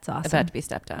 Oh, that's awesome. about to be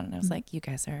stepped on. And I was like, you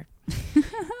guys are.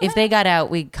 If they got out,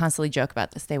 we constantly joke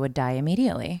about this. They would die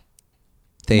immediately.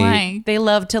 Why? They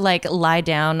love to like lie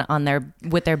down on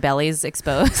with their bellies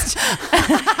exposed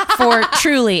for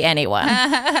truly anyone.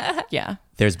 Yeah.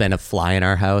 There's been a fly in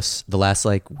our house the last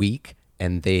like week,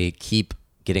 and they keep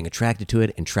getting attracted to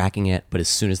it and tracking it. But as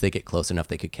soon as they get close enough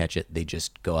they could catch it, they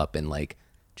just go up and like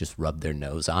just rub their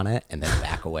nose on it and then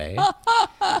back away.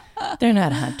 They're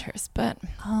not hunters, but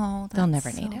Oh, that's They'll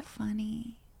never need it.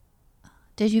 Funny.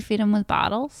 Did you feed them with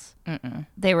bottles? Mm-mm.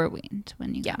 They were weaned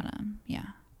when you got them. Yeah.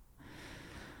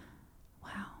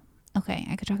 Okay,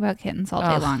 I could talk about kittens all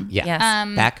day long. Yeah.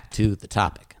 Yes. Back to the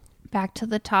topic. Back to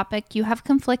the topic. You have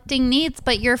conflicting needs,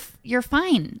 but you're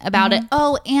fine about it.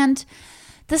 Oh, and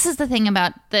this is the thing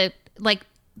about the like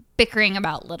bickering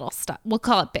about little stuff. We'll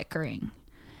call it bickering.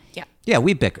 Yeah,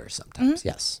 we bicker sometimes.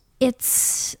 Yes.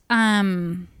 It's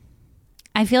I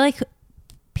feel like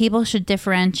people should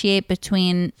differentiate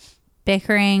between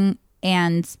bickering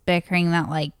and bickering that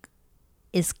like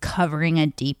is covering a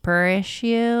deeper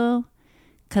issue.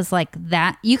 Because like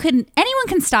that, anyone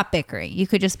can stop bickering. You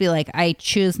could just be like, I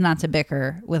choose not to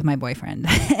bicker with my boyfriend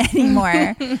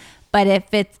anymore. But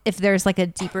if there's like a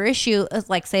deeper issue,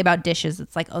 like say about dishes,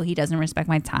 it's like, oh, he doesn't respect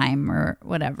my time or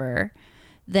whatever,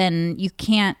 then you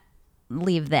can't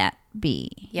leave that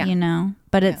be, you know?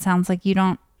 But it sounds like you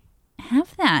don't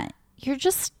have that. You're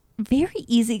just very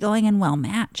easygoing and well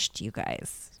matched, you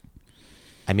guys.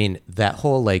 I mean, that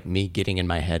whole like me getting in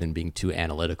my head and being too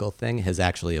analytical thing has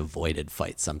actually avoided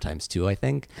fights sometimes too, I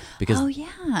think. Because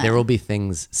there will be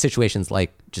situations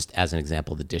like, just as an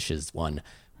example, the dishes one,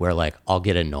 where like I'll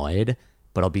get annoyed,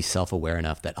 but I'll be self-aware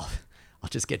enough that I'll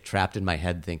just get trapped in my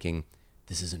head thinking,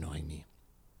 this is annoying me.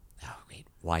 Oh, wait,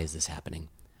 why is this happening?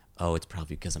 Oh, it's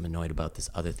probably because I'm annoyed about this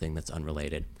other thing that's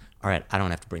unrelated. All right, I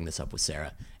don't have to bring this up with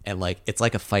Sarah. And like, it's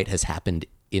like a fight has happened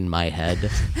in my head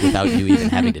without you even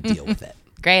having to deal with it.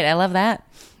 Great. I love that.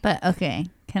 But okay,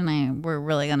 we're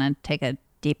really going to take a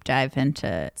deep dive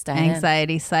into dive in.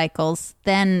 anxiety cycles.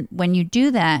 Then when you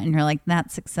do that and you're like,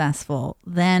 that's successful,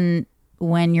 then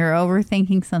when you're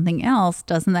overthinking something else,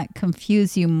 doesn't that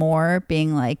confuse you more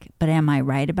being like, but am I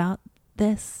right about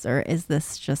this? Or is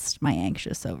this just my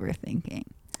anxious overthinking?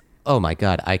 Oh my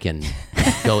God, I can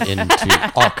go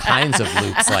into all kinds of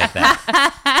loops like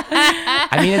that.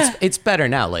 I mean, it's better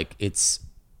now. Like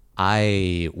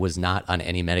I was not on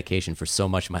any medication for so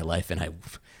much of my life, and I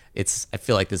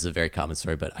feel like this is a very common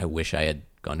story, but I wish I had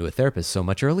gone to a therapist so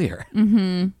much earlier.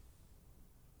 Mm-hmm.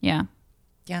 Yeah.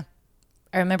 Yeah.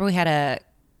 I remember we had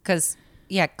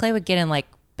Clay would get in like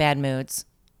bad moods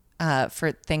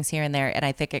for things here and there. And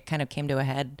I think it kind of came to a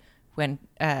head when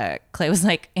Clay was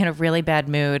like in a really bad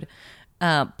mood,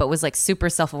 but was like super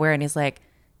self-aware. And he's like,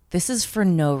 this is for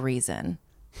no reason.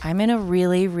 I'm in a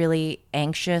really, really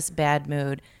anxious, bad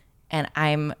mood, and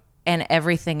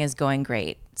everything is going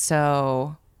great.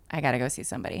 So I got to go see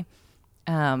somebody.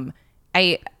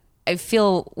 I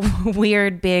feel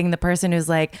weird being the person who's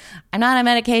like, I'm not on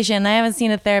medication, I haven't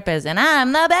seen a therapist, and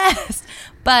I'm the best.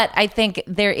 But I think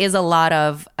there is a lot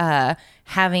of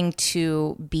having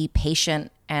to be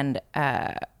patient and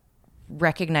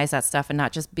recognize that stuff and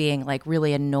not just being like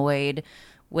really annoyed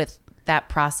with that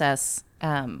process,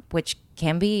 which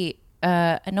can be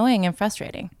annoying and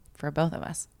frustrating for both of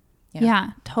us.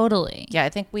 Yeah, totally. Yeah, I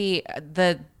think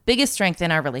the biggest strength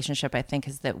in our relationship, I think,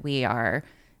 is that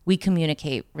we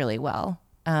communicate really well.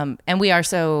 And we are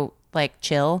so like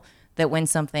chill that when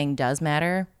something does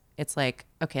matter, it's like,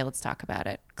 okay, let's talk about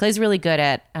it. Clay's really good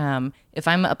at, if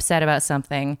I'm upset about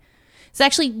something, it's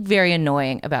actually very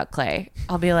annoying about Clay.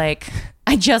 I'll be like,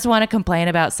 I just want to complain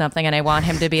about something and I want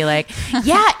him to be like,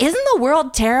 yeah, isn't the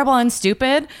world terrible and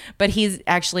stupid? But he's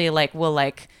actually like, will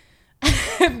like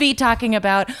be talking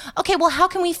about, okay, well, how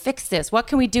can we fix this? What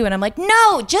can we do? And I'm like,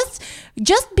 no, just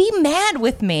be mad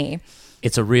with me.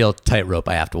 It's a real tightrope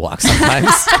I have to walk sometimes.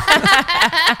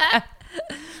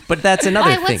 But that's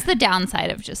another thing. What's the downside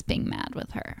of just being mad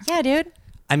with her? Yeah, dude.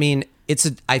 I mean,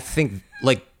 I think,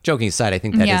 like, joking aside, I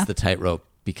think that is the tightrope,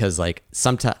 because like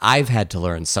sometimes I've had to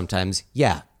learn sometimes,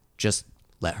 just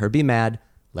let her be mad,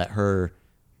 let her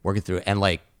work it through. And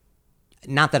like,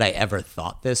 not that I ever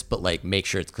thought this, but like make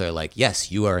sure it's clear, like,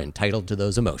 yes, you are entitled to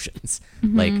those emotions.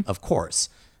 Mm-hmm. Like, of course.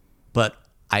 But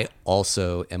I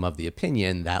also am of the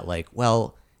opinion that like,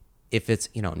 well, if it's,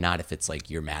 not if it's like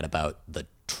you're mad about the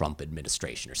Trump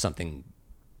administration or something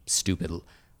stupid,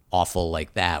 awful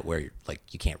like that, where like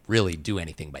you can't really do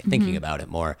anything by thinking about it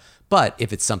more. But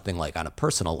if it's something like on a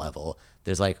personal level,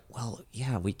 there's like, well,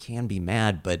 yeah, we can be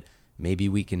mad, but maybe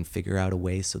we can figure out a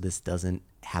way so this doesn't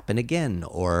happen again,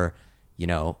 or,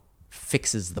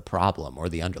 fixes the problem or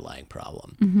the underlying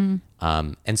problem.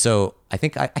 And so I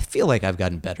think I feel like I've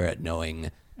gotten better at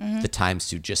knowing the times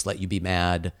to just let you be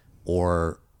mad,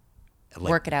 or like,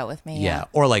 work it out with me. Yeah.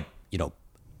 Or like,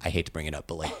 I hate to bring it up,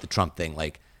 but like the Trump thing,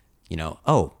 like,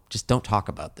 oh, just don't talk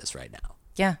about this right now.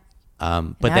 Yeah. But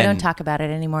now then I don't talk about it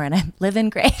anymore, and I'm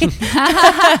living great.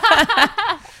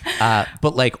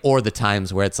 But like, or the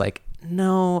times where it's like,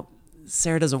 no,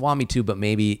 Sarah doesn't want me to, but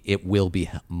maybe it will be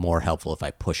more helpful if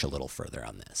I push a little further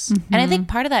on this. And I think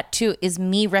part of that too is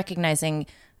me recognizing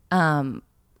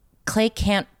Clay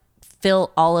can't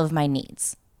fill all of my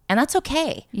needs, and that's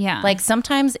okay. Yeah. Like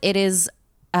sometimes it is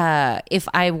if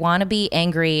I want to be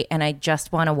angry and I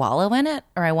just want to wallow in it,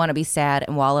 or I want to be sad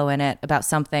and wallow in it about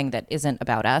something that isn't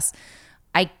about us,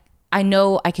 I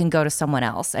know I can go to someone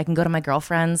else. I can go to my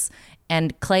girlfriends,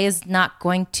 and Clay is not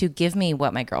going to give me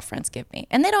what my girlfriends give me,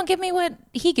 and they don't give me what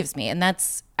he gives me. And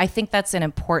I think that's an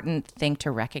important thing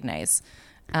to recognize,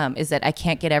 is that I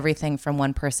can't get everything from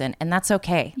one person, and that's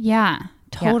okay. Yeah,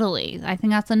 totally. I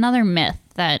think that's another myth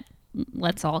that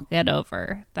let's all get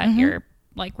over, that your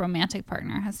like romantic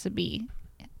partner has to be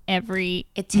meet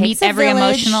every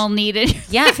emotional need in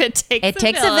your life. It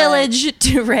takes a village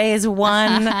to raise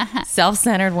one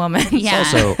self-centered woman. Yeah.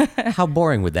 Also, how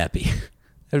boring would that be?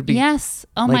 It would be Yes.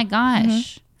 Oh my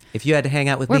gosh. if you had to hang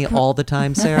out with me all the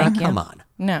time, Sarah. Come on.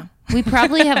 No. We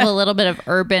probably have a little bit of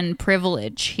urban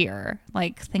privilege here.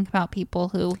 Like, think about people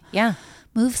who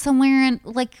move somewhere, and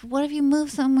like, what if you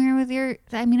move somewhere with your,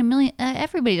 I mean,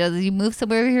 everybody does. You move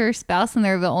somewhere with your spouse and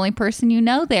they're the only person you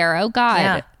know there. Oh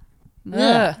God.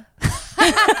 Ugh.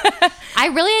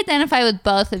 I really identify with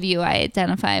both of you. I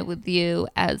identify with you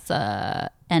as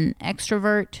an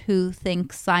extrovert who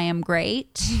thinks I am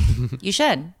great. You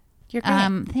should. You're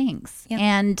great. Thanks. Yeah.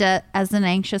 And as an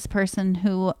anxious person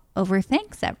who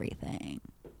overthinks everything.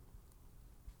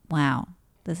 Wow.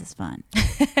 This is fun.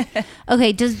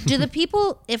 Okay. Do the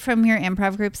people from your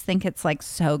improv groups think it's like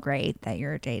so great that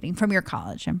you're dating from your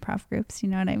college improv groups? You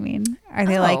know what I mean? Are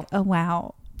they like, oh,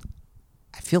 wow.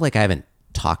 I feel like I haven't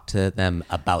talked to them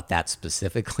about that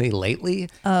specifically lately.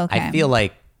 Oh, okay. I feel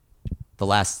like the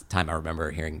last time I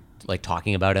remember hearing, like,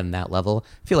 talking about it on that level,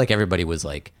 I feel like everybody was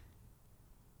like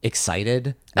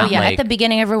excited. At the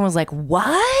beginning, everyone was like,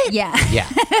 what? Yeah. Yeah.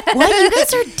 What? You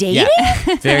guys are dating?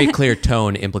 Yeah. Very clear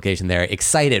tone implication there.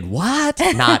 Excited. What?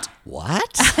 Not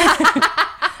what?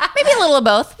 Maybe a little of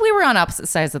both. We were on opposite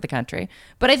sides of the country.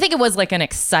 But I think it was like an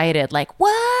excited, like,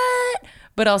 what?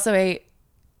 But also a,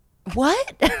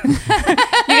 what? You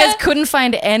guys couldn't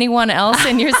find anyone else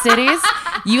in your cities?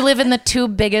 You live in the two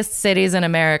biggest cities in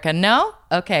America. No?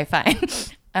 Okay, fine.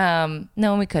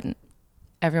 No, we couldn't.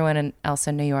 Everyone else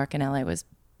in New York and LA was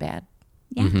bad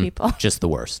people. Just the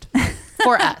worst.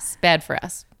 For us. Bad for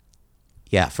us.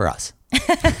 Yeah, for us.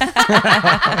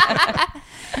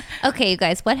 Okay, you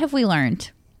guys, what have we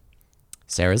learned?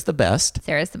 Sarah's the best.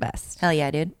 Sarah's the best. Hell yeah,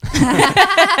 dude.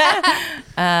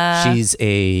 She's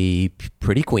a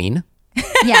pretty queen,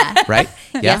 Yeah. right?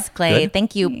 Yeah? Yes, Clay. Good?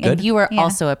 Thank you. Good. And you are Yeah.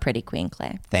 also a pretty queen,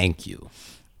 Clay. Thank you.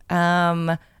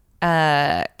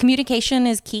 Communication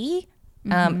is key.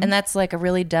 And that's like a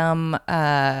really dumb,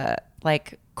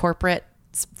 like corporate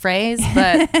phrase,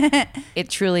 but it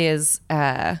truly is.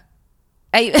 For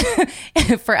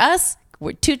us,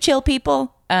 we're two chill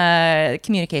people.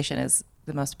 Communication is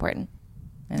the most important.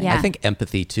 Yeah. I think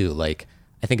empathy too. Like,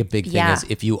 I think a big thing Yeah. is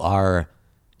if you are,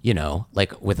 you know,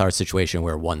 like with our situation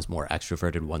where one's more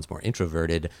extroverted, one's more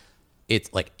introverted,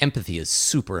 it's like empathy is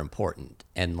super important,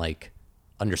 and like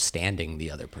understanding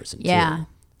the other person Yeah. too.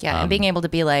 Yeah, and being able to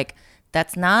be like,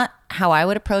 that's not how I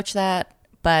would approach that,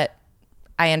 but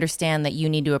I understand that you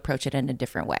need to approach it in a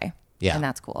different way. Yeah. And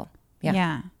that's cool. Yeah.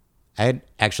 Yeah. I had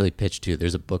actually pitched too.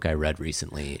 There's a book I read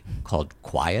recently called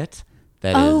Quiet.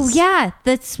 That Oh, is, yeah.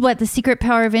 That's what, The Secret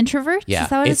Power of Introverts? Yeah, Is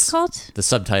that what it's called? The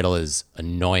subtitle is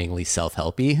annoyingly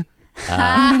self-helpy.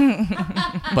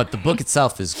 But the book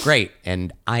itself is great,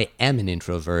 and I am an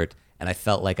introvert, and I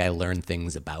felt like I learned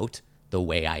things about the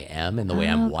way I am and the way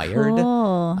I'm wired.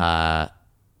 Cool.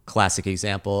 Classic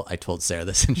example, I told Sarah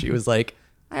this, and she was like,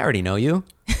 I already know you.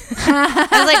 I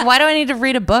was like, why do I need to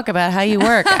read a book about how you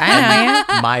work? I know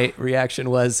you. My reaction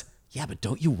was, yeah, but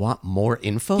don't you want more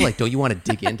info? Like, don't you want to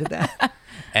dig into that?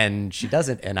 And she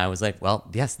doesn't. And I was like, well,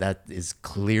 yes, that is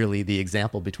clearly the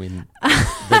example between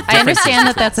I understand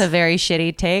that that's a very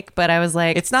shitty take, but I was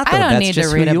like, It's not, I though. don't That's need to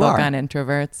just read who a you book are. on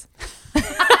introverts.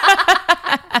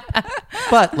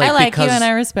 But like, I like because, you and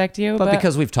I respect you. But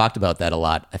because we've talked about that a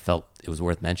lot, I felt it was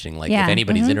worth mentioning. Like, Yeah. if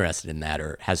anybody's interested in that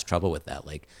or has trouble with that,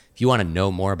 like, if you want to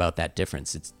know more about that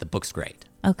difference, the book's great.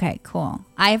 Okay, cool.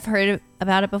 I've heard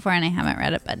about it before and I haven't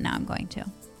read it, but now I'm going to.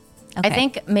 Okay. I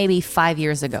think maybe 5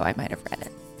 years ago I might have read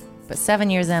it. But 7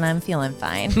 years in, I'm feeling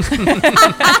fine.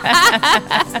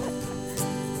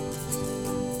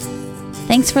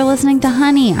 Thanks for listening to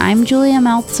Honey. I'm Julia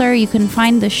Meltzer. You can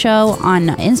find the show on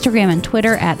Instagram and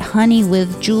Twitter at Honey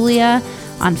with Julia,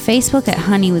 on Facebook at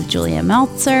Honey with Julia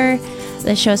Meltzer.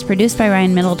 The show is produced by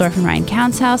Ryan Middledorf and Ryan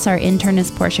Countshouse. Our intern is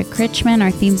Portia Critchman.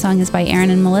 Our theme song is by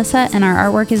Aaron and Melissa, and our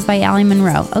artwork is by Allie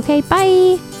Monroe. Okay,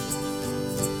 bye.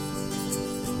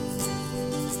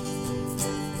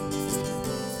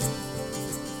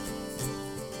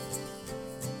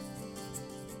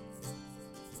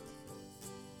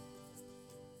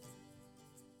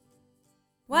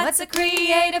 What's a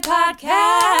Creative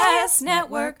Podcast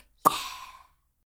Network?